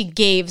and she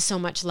gave so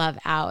much love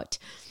out,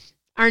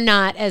 are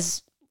not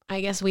as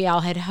I guess we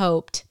all had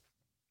hoped.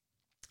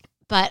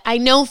 But I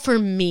know for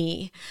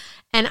me,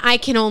 and I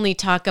can only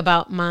talk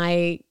about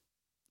my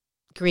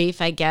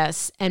grief, I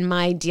guess, and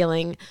my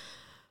dealing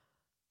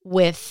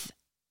with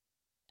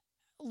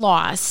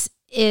loss,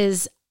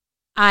 is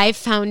I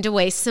found a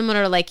way,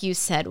 similar like you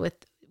said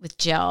with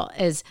Jill,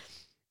 is,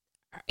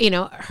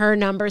 her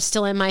number's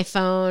still in my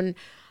phone.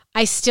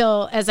 I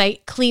still, as I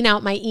clean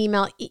out my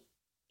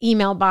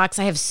email box,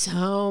 I have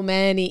so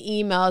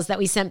many emails that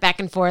we sent back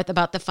and forth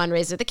about the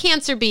fundraiser, the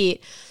Cancer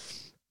Beat,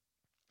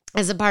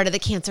 as a part of the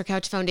Cancer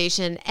Couch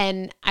Foundation.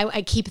 And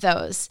I keep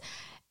those.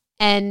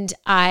 And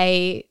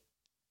I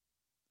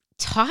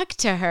talk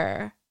to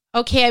her.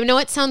 Okay, I know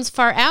it sounds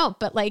far out,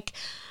 but like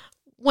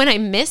when I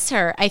miss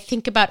her, I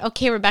think about,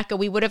 okay, Rebecca,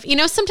 we would have,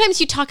 sometimes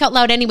you talk out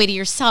loud anyway to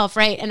yourself,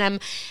 right?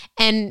 And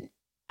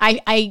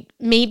I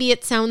maybe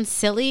it sounds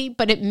silly,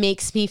 but it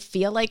makes me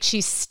feel like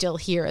she's still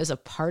here as a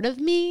part of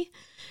me.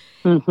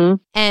 Mm-hmm.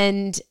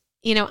 And,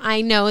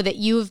 I know that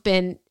you've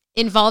been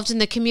involved in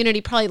the community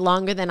probably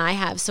longer than I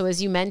have. So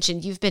as you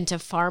mentioned, you've been to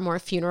far more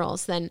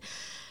funerals than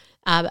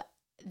I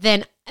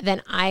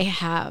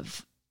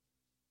have.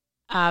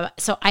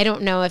 So I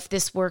don't know if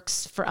this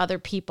works for other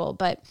people,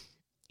 but,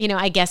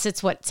 I guess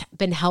it's what's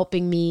been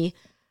helping me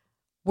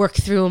work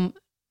through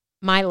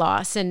my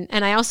loss. And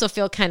I also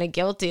feel kind of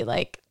guilty.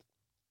 Like,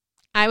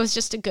 I was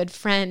just a good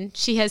friend.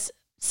 She has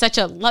such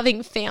a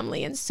loving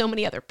family and so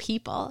many other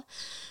people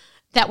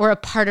that were a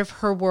part of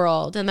her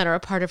world and that are a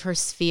part of her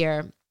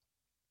sphere.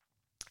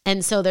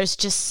 And so there's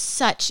just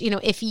such,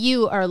 if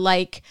you are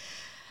like,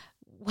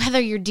 whether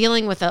you're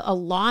dealing with a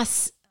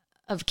loss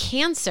of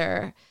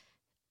cancer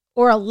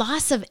or a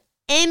loss of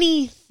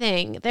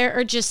anything, there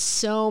are just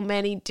so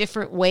many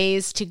different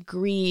ways to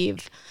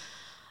grieve.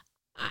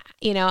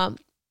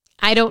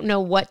 I don't know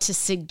what to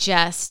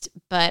suggest,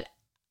 but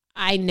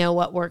I know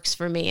what works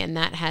for me, and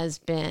that has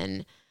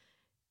been,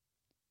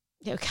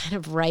 kind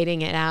of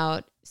writing it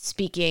out,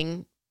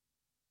 speaking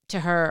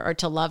to her or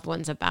to loved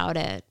ones about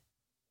it.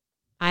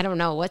 I don't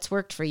know what's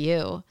worked for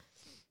you.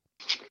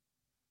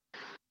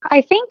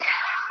 I think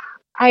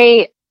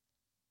I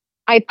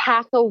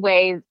pack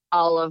away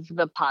all of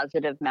the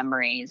positive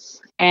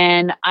memories,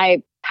 and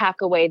I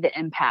pack away the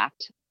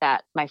impact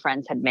that my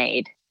friends had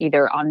made,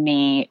 either on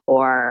me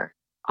or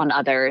on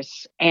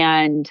others.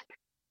 And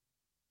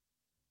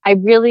I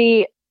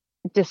really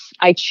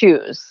I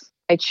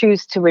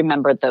choose to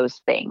remember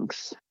those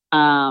things.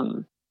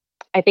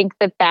 I think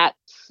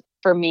that's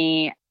for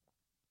me,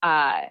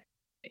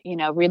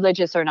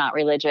 religious or not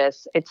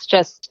religious. It's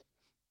just,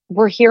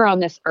 we're here on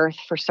this earth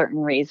for certain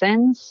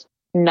reasons.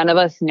 None of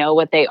us know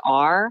what they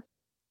are.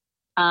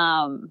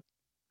 I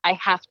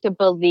have to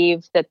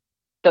believe that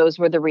those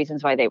were the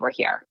reasons why they were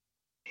here,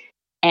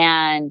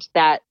 and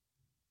that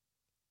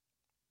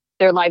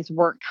their lives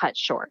weren't cut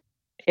short.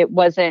 It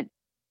wasn't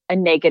a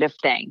negative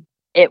thing.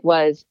 It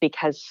was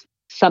because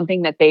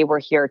something that they were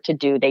here to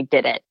do, they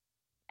did it.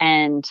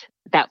 And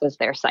that was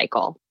their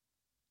cycle.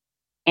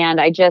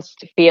 And I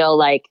just feel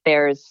like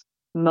there's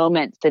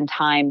moments in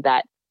time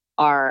that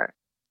are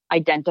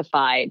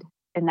identified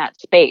in that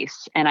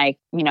space. And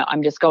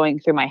I'm just going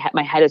through my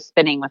head is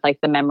spinning with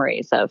like the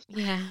memories of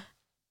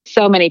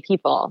so many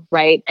people.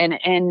 Right.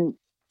 And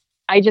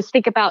I just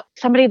think about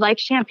somebody like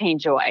Champagne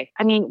Joy.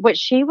 I mean, what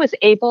she was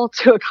able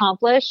to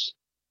accomplish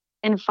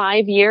in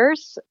 5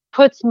 years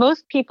puts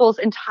most people's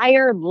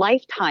entire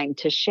lifetime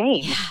to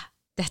shame. Yeah,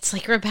 that's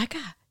like Rebecca.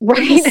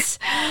 Right. Yes.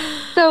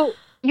 So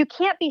you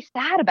can't be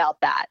sad about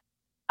that.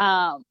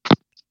 At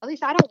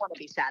least I don't want to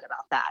be sad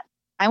about that.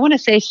 I want to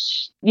say,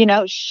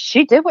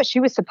 she did what she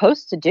was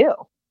supposed to do.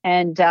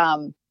 And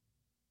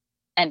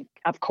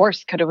of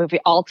course, could we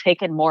all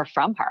taken more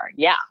from her?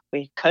 Yeah,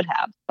 we could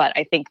have. But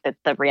I think that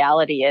the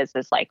reality is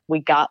like, we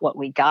got what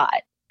we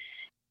got.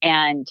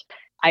 And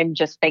I'm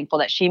just thankful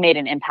that she made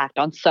an impact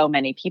on so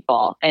many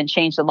people and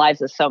changed the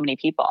lives of so many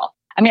people.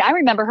 I mean, I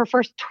remember her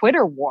first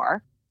Twitter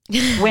war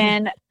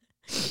when,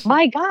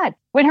 my God,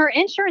 when her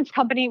insurance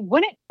company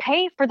wouldn't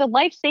pay for the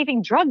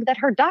life-saving drug that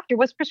her doctor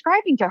was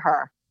prescribing to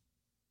her.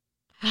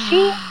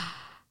 She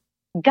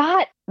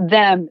got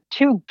them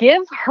to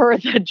give her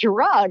the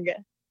drug.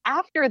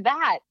 After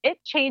that,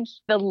 it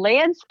changed the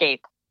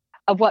landscape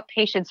of what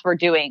patients were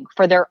doing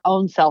for their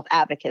own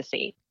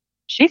self-advocacy.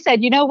 She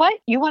said, you know what?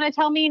 You want to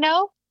tell me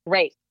no?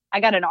 Great. I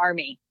got an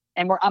army,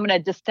 and I'm going to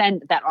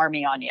descend that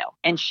army on you.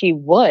 And she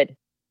would.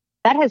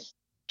 That has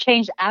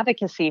changed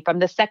advocacy from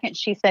the second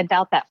she sent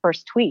out that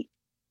first tweet.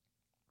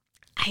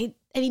 I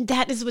mean,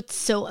 that is what's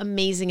so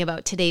amazing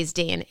about today's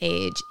day and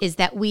age, is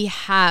that we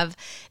have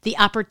the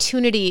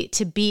opportunity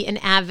to be an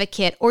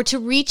advocate or to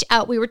reach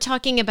out. We were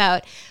talking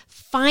about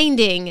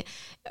finding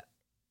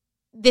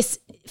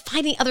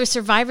other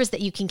survivors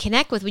that you can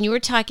connect with. When you were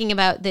talking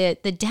about the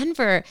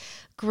Denver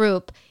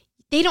group,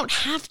 they don't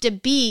have to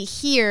be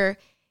here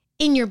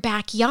in your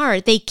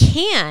backyard. They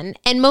can.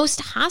 And most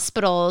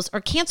hospitals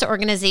or cancer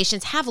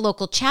organizations have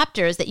local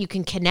chapters that you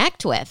can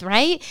connect with,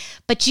 right?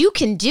 But you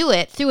can do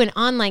it through an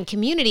online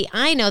community.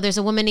 I know there's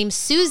a woman named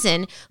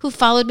Susan who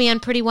followed me on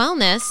Pretty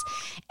Wellness,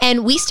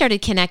 and we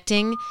started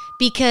connecting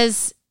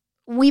because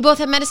we both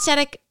have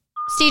metastatic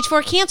stage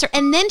 4 cancer.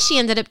 And then she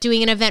ended up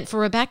doing an event for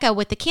Rebecca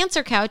with the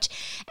Cancer Couch.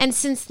 And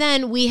since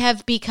then we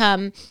have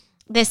become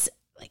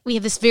we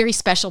have this very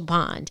special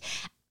bond.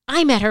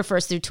 I met her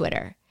first through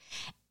Twitter.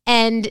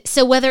 And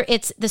so whether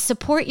it's the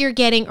support you're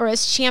getting, or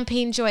as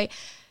Champagne Joy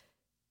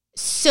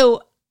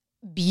so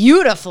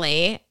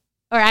beautifully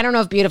or I don't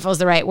know if beautiful is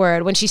the right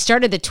word, when she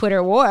started the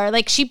Twitter war,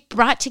 like she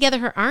brought together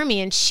her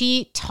army and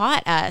she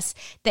taught us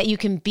that you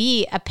can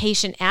be a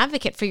patient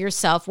advocate for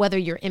yourself, whether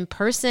you're in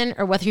person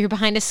or whether you're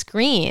behind a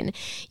screen.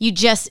 You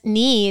just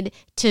need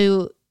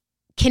to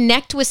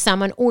connect with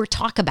someone or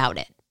talk about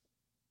it.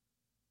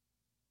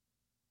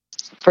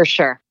 For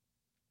sure.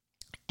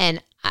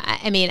 And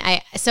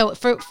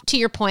to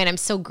your point, I'm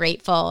so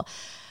grateful.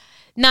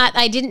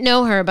 I didn't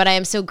know her, but I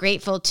am so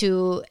grateful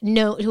to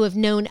have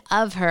known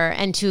of her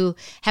and to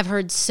have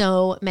heard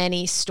so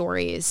many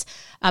stories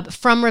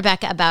from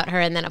Rebecca about her.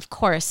 And then of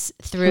course,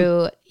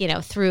 through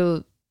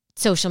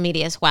social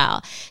media as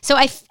well. So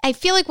I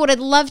feel like what I'd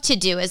love to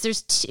do is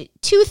there's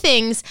two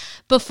things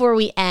before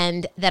we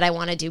end that I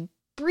want to do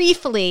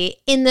briefly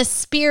in the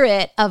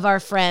spirit of our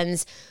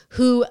friends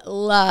who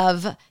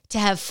love to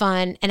have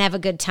fun and have a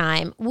good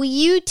time. Will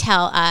you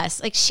tell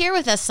us, share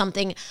with us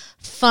something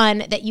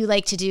fun that you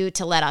like to do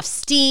to let off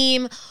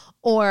steam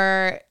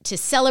or to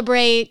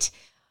celebrate?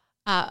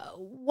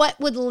 What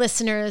would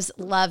listeners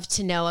love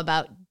to know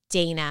about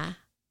Dana?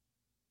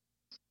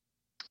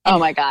 Oh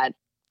my God.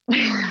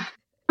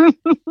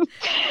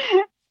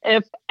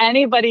 If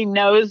anybody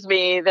knows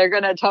me, they're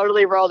going to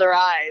totally roll their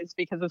eyes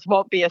because this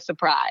won't be a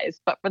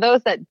surprise. But for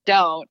those that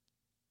don't,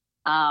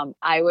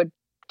 I would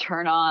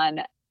turn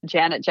on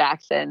Janet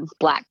Jackson's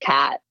Black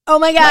Cat. Oh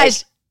my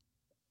gosh.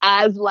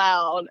 As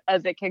loud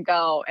as it can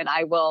go. And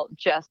I will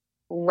just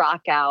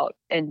rock out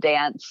and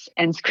dance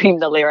and scream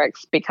the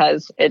lyrics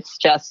because it's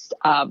just,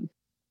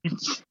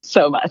 it's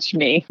so much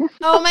me.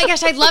 Oh my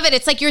gosh, I love it.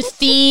 It's like your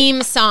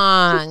theme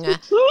song,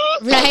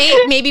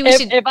 right? Maybe we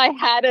should. If I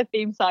had a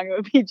theme song, it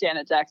would be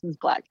Janet Jackson's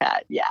Black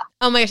Cat. Yeah.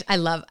 Oh my gosh, I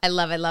love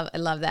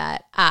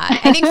that.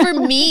 I think for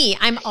me,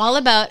 I'm all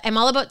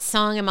about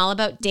song. I'm all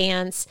about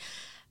dance.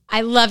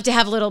 I love to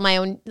have my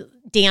own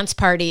dance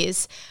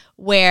parties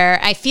where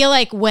I feel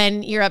like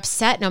when you're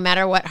upset, no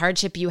matter what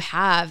hardship you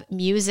have,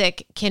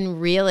 music can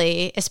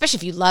really, especially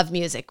if you love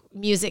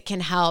music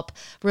can help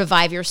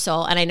revive your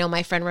soul. And I know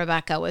my friend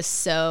Rebecca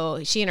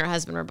she and her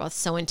husband were both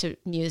so into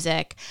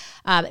music.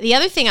 The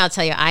other thing I'll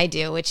tell you I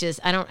do, which is,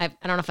 I don't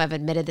know if I've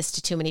admitted this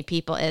to too many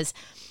people, is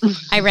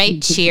I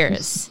write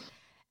cheers.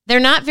 They're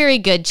not very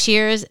good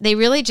cheers. They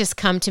really just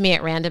come to me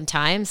at random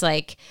times.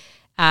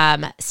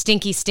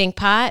 Stinky Stink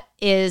Pot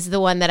is the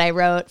one that I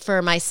wrote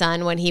for my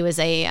son when he was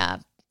a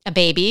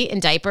baby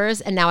in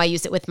diapers, and now I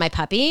use it with my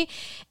puppy.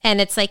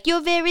 And it's like,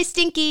 you're very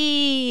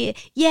stinky.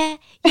 Yeah,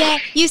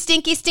 you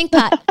stinky stink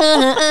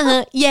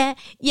pot. Yeah,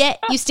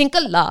 you stink a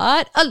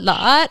lot.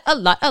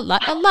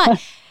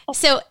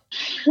 So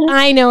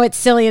I know it's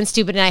silly and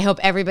stupid, and I hope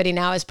everybody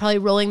now is probably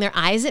rolling their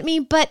eyes at me,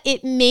 but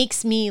it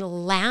makes me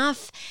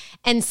laugh.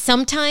 And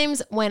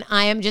sometimes when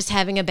I am just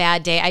having a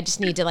bad day, I just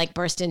need to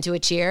burst into a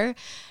cheer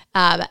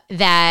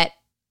that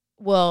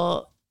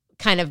will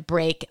kind of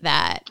break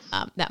that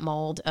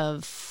mold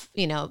of,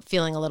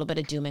 feeling a little bit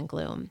of doom and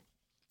gloom.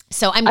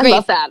 So I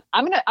love that.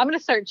 I'm gonna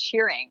start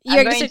cheering.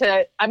 I'm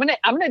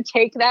gonna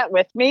take that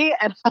with me,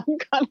 and I'm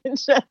gonna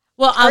just.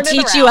 Well, I'll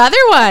teach you other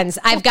ones.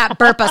 I've got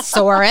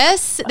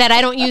Burpasaurus that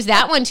I don't use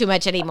that one too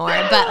much anymore,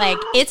 but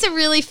it's a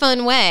really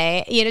fun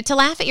way, to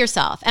laugh at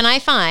yourself. And I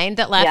find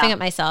that laughing at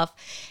myself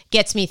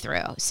gets me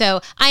through.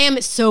 So I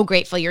am so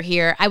grateful you're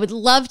here. I would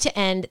love to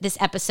end this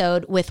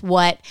episode with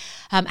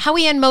how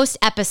we end most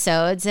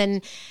episodes.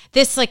 And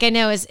this, I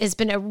know has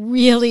been a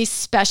really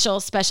special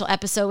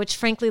episode, which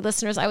frankly,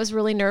 listeners, I was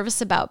really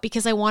nervous about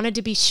because I wanted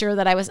to be sure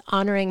that I was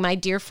honoring my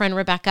dear friend,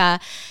 Rebecca,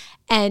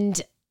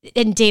 and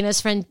Dana's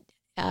friend,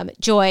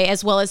 Joy,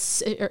 as well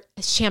as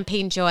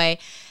Champagne Joy,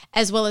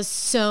 as well as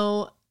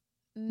so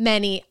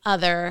many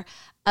other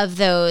of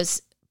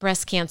those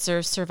breast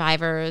cancer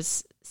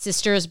survivors,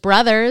 sisters,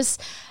 brothers,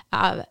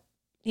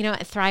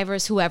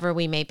 thrivers, whoever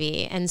we may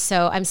be. And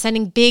so I'm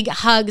sending big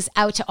hugs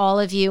out to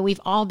all of you.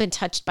 We've all been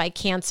touched by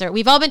cancer.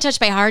 We've all been touched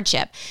by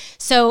hardship.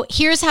 So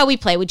here's how we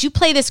play. Would you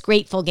play this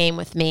grateful game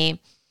with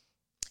me,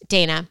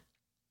 Dana?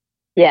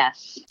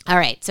 Yes. All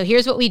right. So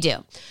here's what we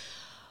do.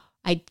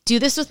 I do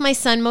this with my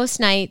son most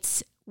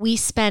nights. We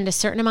spend a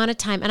certain amount of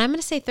time, and I'm going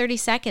to say 30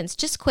 seconds,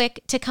 just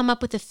quick, to come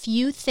up with a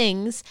few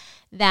things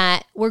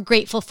that we're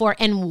grateful for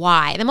and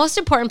why. The most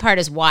important part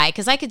is why,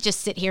 because I could just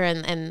sit here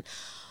and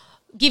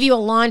give you a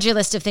laundry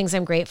list of things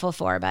I'm grateful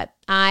for, but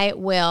I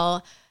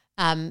will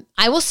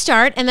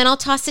start, and then I'll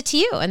toss it to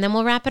you, and then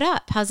we'll wrap it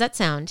up. How's that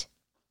sound?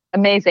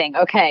 Amazing.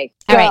 Okay.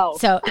 Go. All right.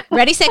 So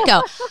ready, set,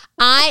 go.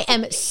 I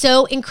am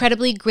so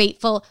incredibly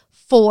grateful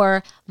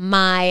for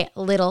my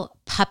little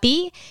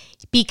puppy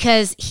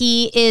because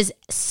he's a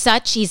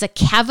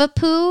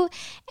Cavapoo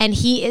and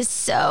he is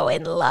so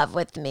in love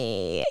with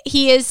me.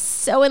 He is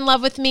so in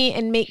love with me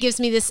and gives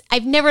me this.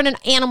 I've never had an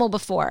animal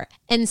before.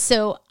 And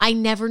so I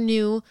never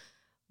knew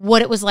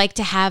what it was like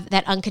to have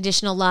that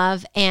unconditional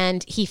love.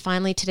 And he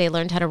finally today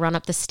learned how to run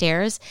up the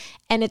stairs.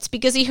 And it's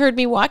because he heard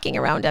me walking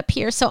around up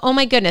here. So, oh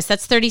my goodness,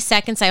 that's 30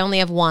 seconds. I only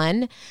have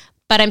one,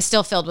 but I'm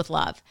still filled with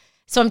love.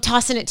 So I'm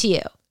tossing it to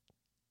you.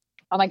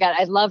 Oh my God,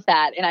 I love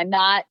that. And I'm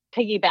not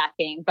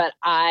piggybacking, but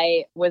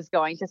I was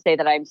going to say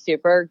that I'm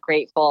super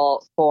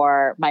grateful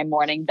for my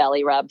morning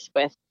belly rubs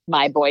with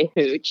my boy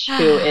Hooch,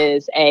 who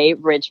is a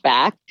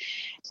Ridgeback.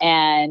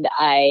 And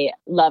I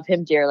love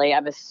him dearly.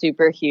 I'm a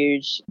super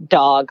huge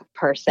dog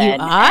person. You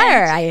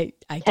are. I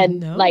can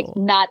know. Like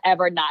not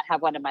ever not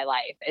have one in my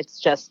life. It's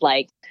just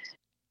like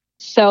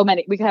so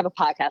many. We could have a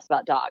podcast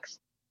about dogs.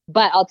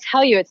 But I'll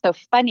tell you, it's so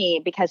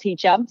funny because he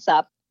jumps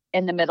up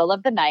in the middle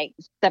of the night,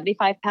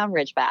 75-pound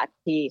Ridgeback.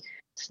 He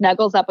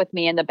snuggles up with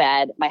me in the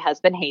bed. My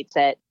husband hates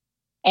it.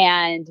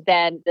 And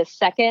then the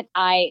second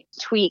I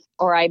tweak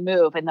or I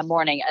move in the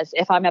morning, as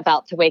if I'm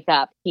about to wake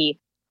up, he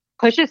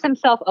pushes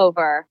himself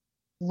over,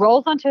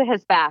 rolls onto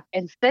his back,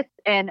 and sits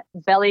in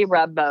belly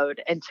rub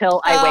mode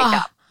until I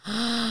wake up.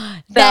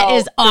 That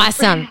is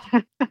awesome.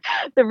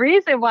 The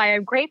reason why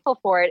I'm grateful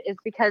for it is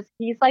because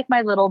he's like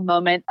my little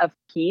moment of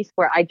peace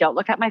where I don't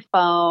look at my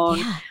phone.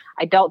 Yeah.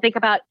 I don't think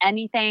about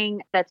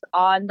anything that's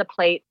on the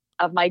plate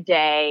of my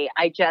day.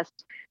 I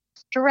just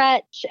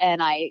stretch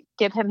and I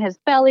give him his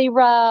belly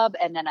rub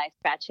and then I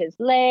scratch his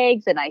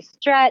legs and I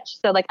stretch.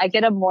 So like I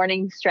get a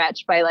morning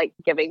stretch by like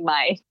giving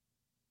my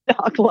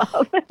dog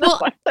love.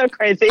 Well, so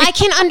crazy. I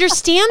can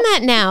understand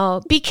that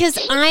now because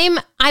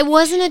I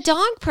wasn't a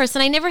dog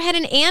person. I never had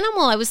an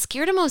animal. I was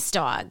scared of most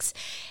dogs.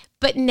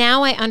 But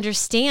now I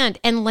understand.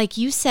 And like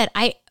you said,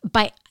 I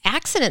by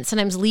accident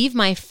sometimes leave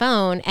my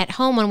phone at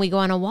home when we go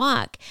on a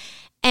walk.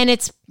 And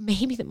it's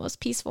maybe the most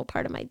peaceful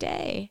part of my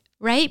day,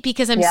 right?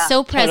 Because I'm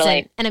so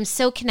present and I'm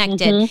so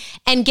connected. Mm-hmm.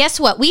 And guess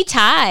what? We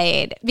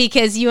tied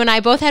because you and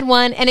I both had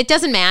one, and it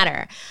doesn't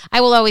matter.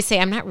 I will always say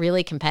I'm not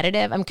really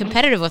competitive. I'm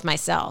competitive with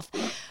myself.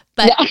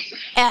 But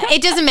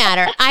it doesn't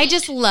matter. I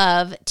just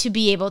love to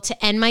be able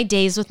to end my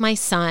days with my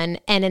son,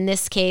 and in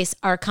this case,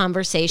 our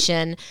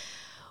conversation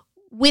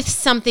with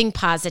something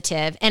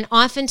positive. And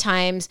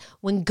oftentimes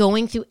when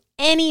going through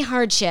any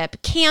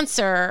hardship,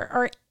 cancer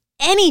or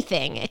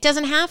anything, it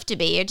doesn't have to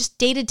be, or just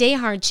day-to-day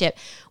hardship,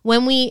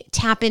 when we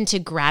tap into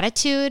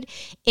gratitude,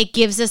 it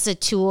gives us a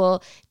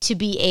tool to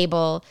be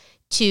able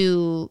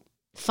to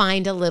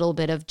find a little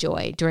bit of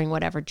joy during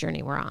whatever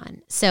journey we're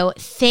on. So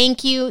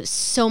thank you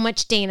so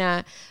much,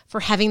 Dana,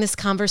 for having this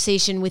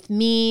conversation with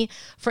me,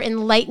 for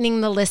enlightening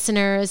the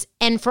listeners,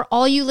 and for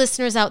all you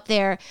listeners out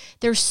there.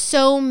 There's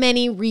so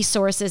many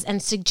resources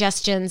and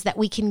suggestions that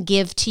we can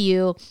give to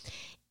you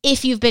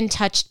if you've been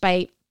touched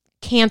by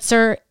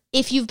cancer,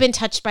 if you've been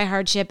touched by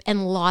hardship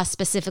and loss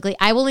specifically.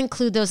 I will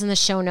include those in the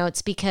show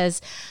notes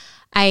because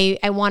I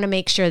want to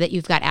make sure that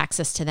you've got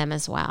access to them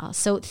as well.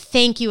 So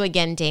thank you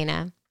again,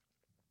 Dana.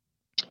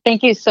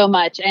 Thank you so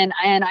much. And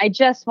I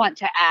just want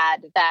to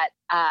add that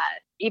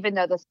even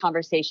though this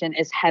conversation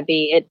is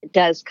heavy, it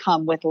does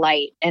come with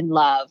light and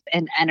love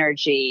and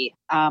energy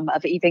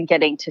of even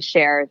getting to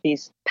share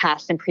these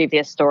past and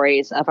previous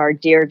stories of our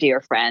dear, dear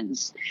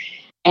friends.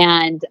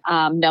 And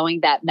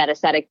knowing that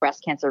metastatic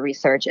breast cancer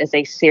research is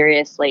a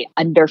seriously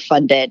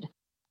underfunded,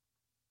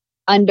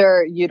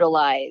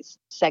 underutilized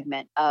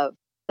segment of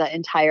the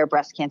entire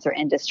breast cancer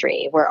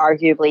industry, where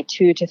arguably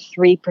 2 to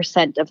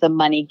 3% of the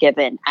money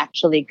given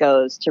actually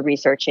goes to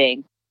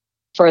researching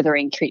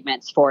furthering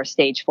treatments for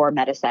stage 4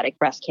 metastatic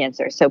breast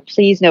cancer. So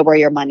please know where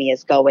your money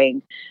is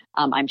going.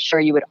 I'm sure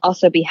you would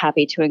also be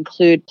happy to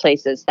include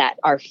places that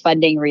are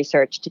funding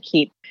research to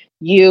keep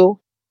you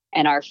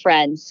and our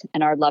friends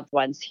and our loved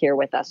ones here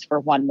with us for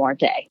one more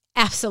day.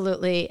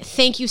 Absolutely.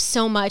 Thank you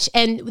so much.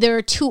 And there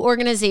are 2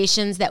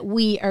 organizations that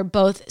we are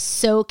both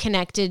so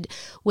connected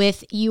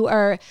with. You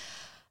are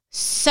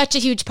such a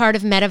huge part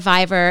of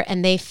MetaViver,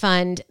 and they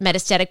fund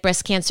metastatic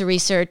breast cancer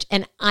research.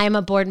 And I'm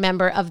a board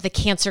member of the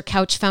Cancer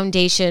Couch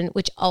Foundation,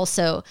 which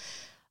also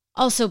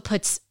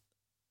puts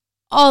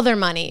all their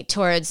money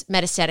towards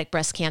metastatic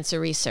breast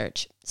cancer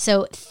research.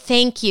 So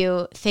thank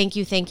you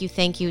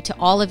to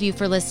all of you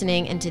for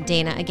listening, and to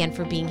Dana again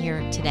for being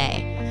here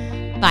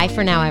today. Bye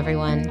for now,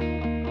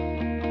 everyone.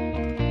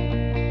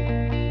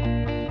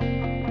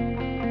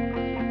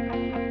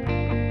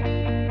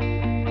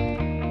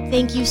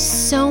 Thank you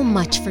so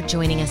much for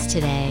joining us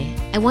today.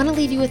 I want to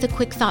leave you with a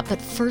quick thought,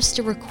 but first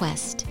a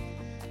request.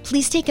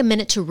 Please take a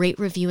minute to rate,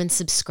 review, and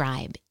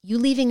subscribe. You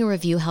leaving a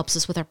review helps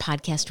us with our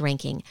podcast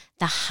ranking.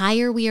 The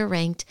higher we are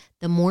ranked,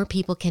 the more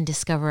people can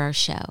discover our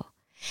show.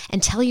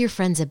 And tell your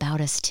friends about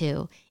us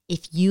too.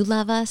 If you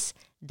love us,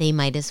 they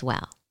might as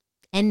well.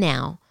 And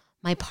now,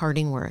 my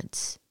parting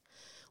words.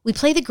 We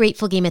play the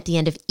Grateful Game at the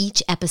end of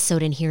each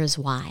episode, and here is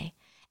why.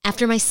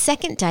 After my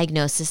second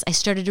diagnosis, I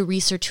started to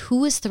research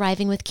who was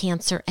thriving with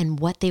cancer and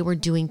what they were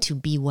doing to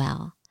be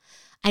well.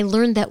 I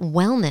learned that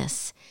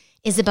wellness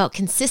is about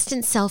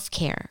consistent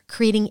self-care,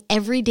 creating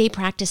everyday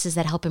practices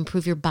that help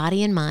improve your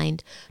body and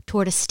mind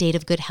toward a state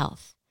of good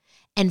health.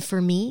 And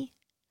for me,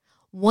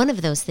 one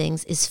of those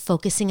things is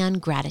focusing on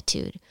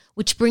gratitude,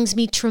 which brings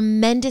me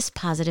tremendous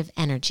positive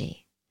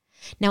energy.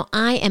 Now,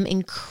 I am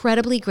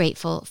incredibly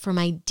grateful for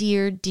my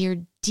dear,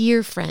 dear,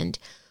 dear friend,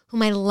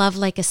 whom I love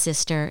like a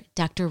sister,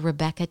 Dr.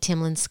 Rebecca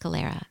Timlin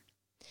Scalera.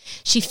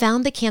 She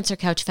found the Cancer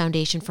Couch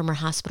Foundation from her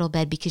hospital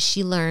bed because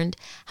she learned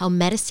how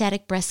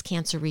metastatic breast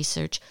cancer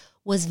research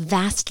was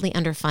vastly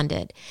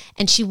underfunded,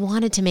 and she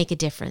wanted to make a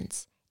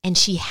difference, and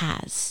she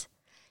has.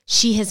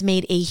 She has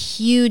made a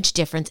huge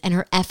difference, and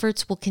her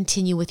efforts will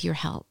continue with your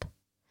help.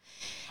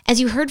 As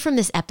you heard from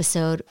this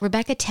episode,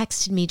 Rebecca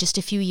texted me just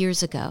a few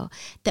years ago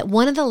that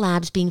one of the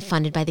labs being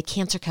funded by the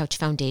Cancer Couch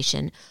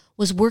Foundation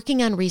was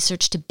working on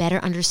research to better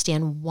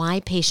understand why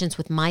patients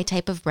with my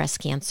type of breast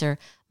cancer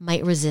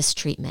might resist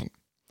treatment.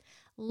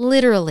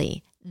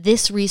 Literally,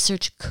 this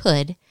research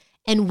could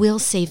and will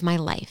save my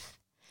life.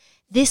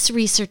 This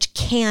research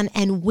can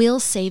and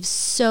will save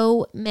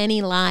so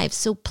many lives.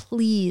 So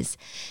please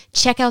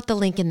check out the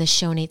link in the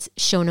show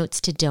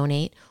notes to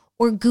donate,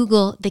 or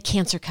Google the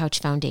Cancer Couch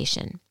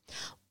Foundation.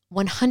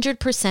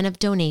 100% of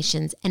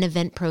donations and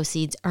event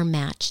proceeds are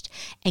matched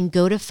and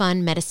go to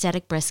fund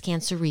metastatic breast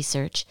cancer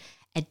research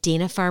at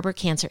Dana-Farber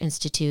Cancer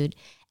Institute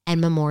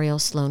and Memorial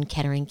Sloan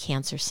Kettering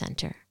Cancer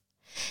Center.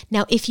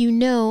 Now, if you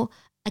know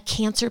a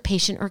cancer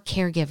patient or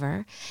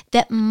caregiver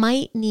that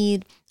might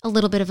need a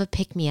little bit of a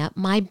pick-me-up,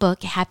 my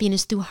book,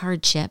 Happiness Through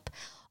Hardship,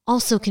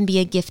 also can be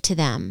a gift to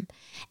them.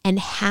 And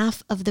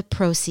half of the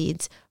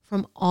proceeds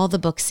from all the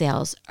book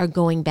sales are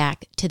going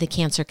back to the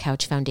Cancer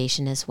Couch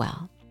Foundation as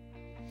well.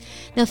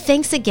 Now,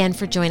 thanks again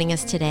for joining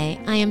us today.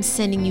 I am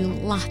sending you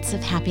lots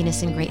of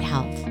happiness and great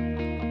health.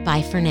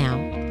 Bye for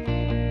now.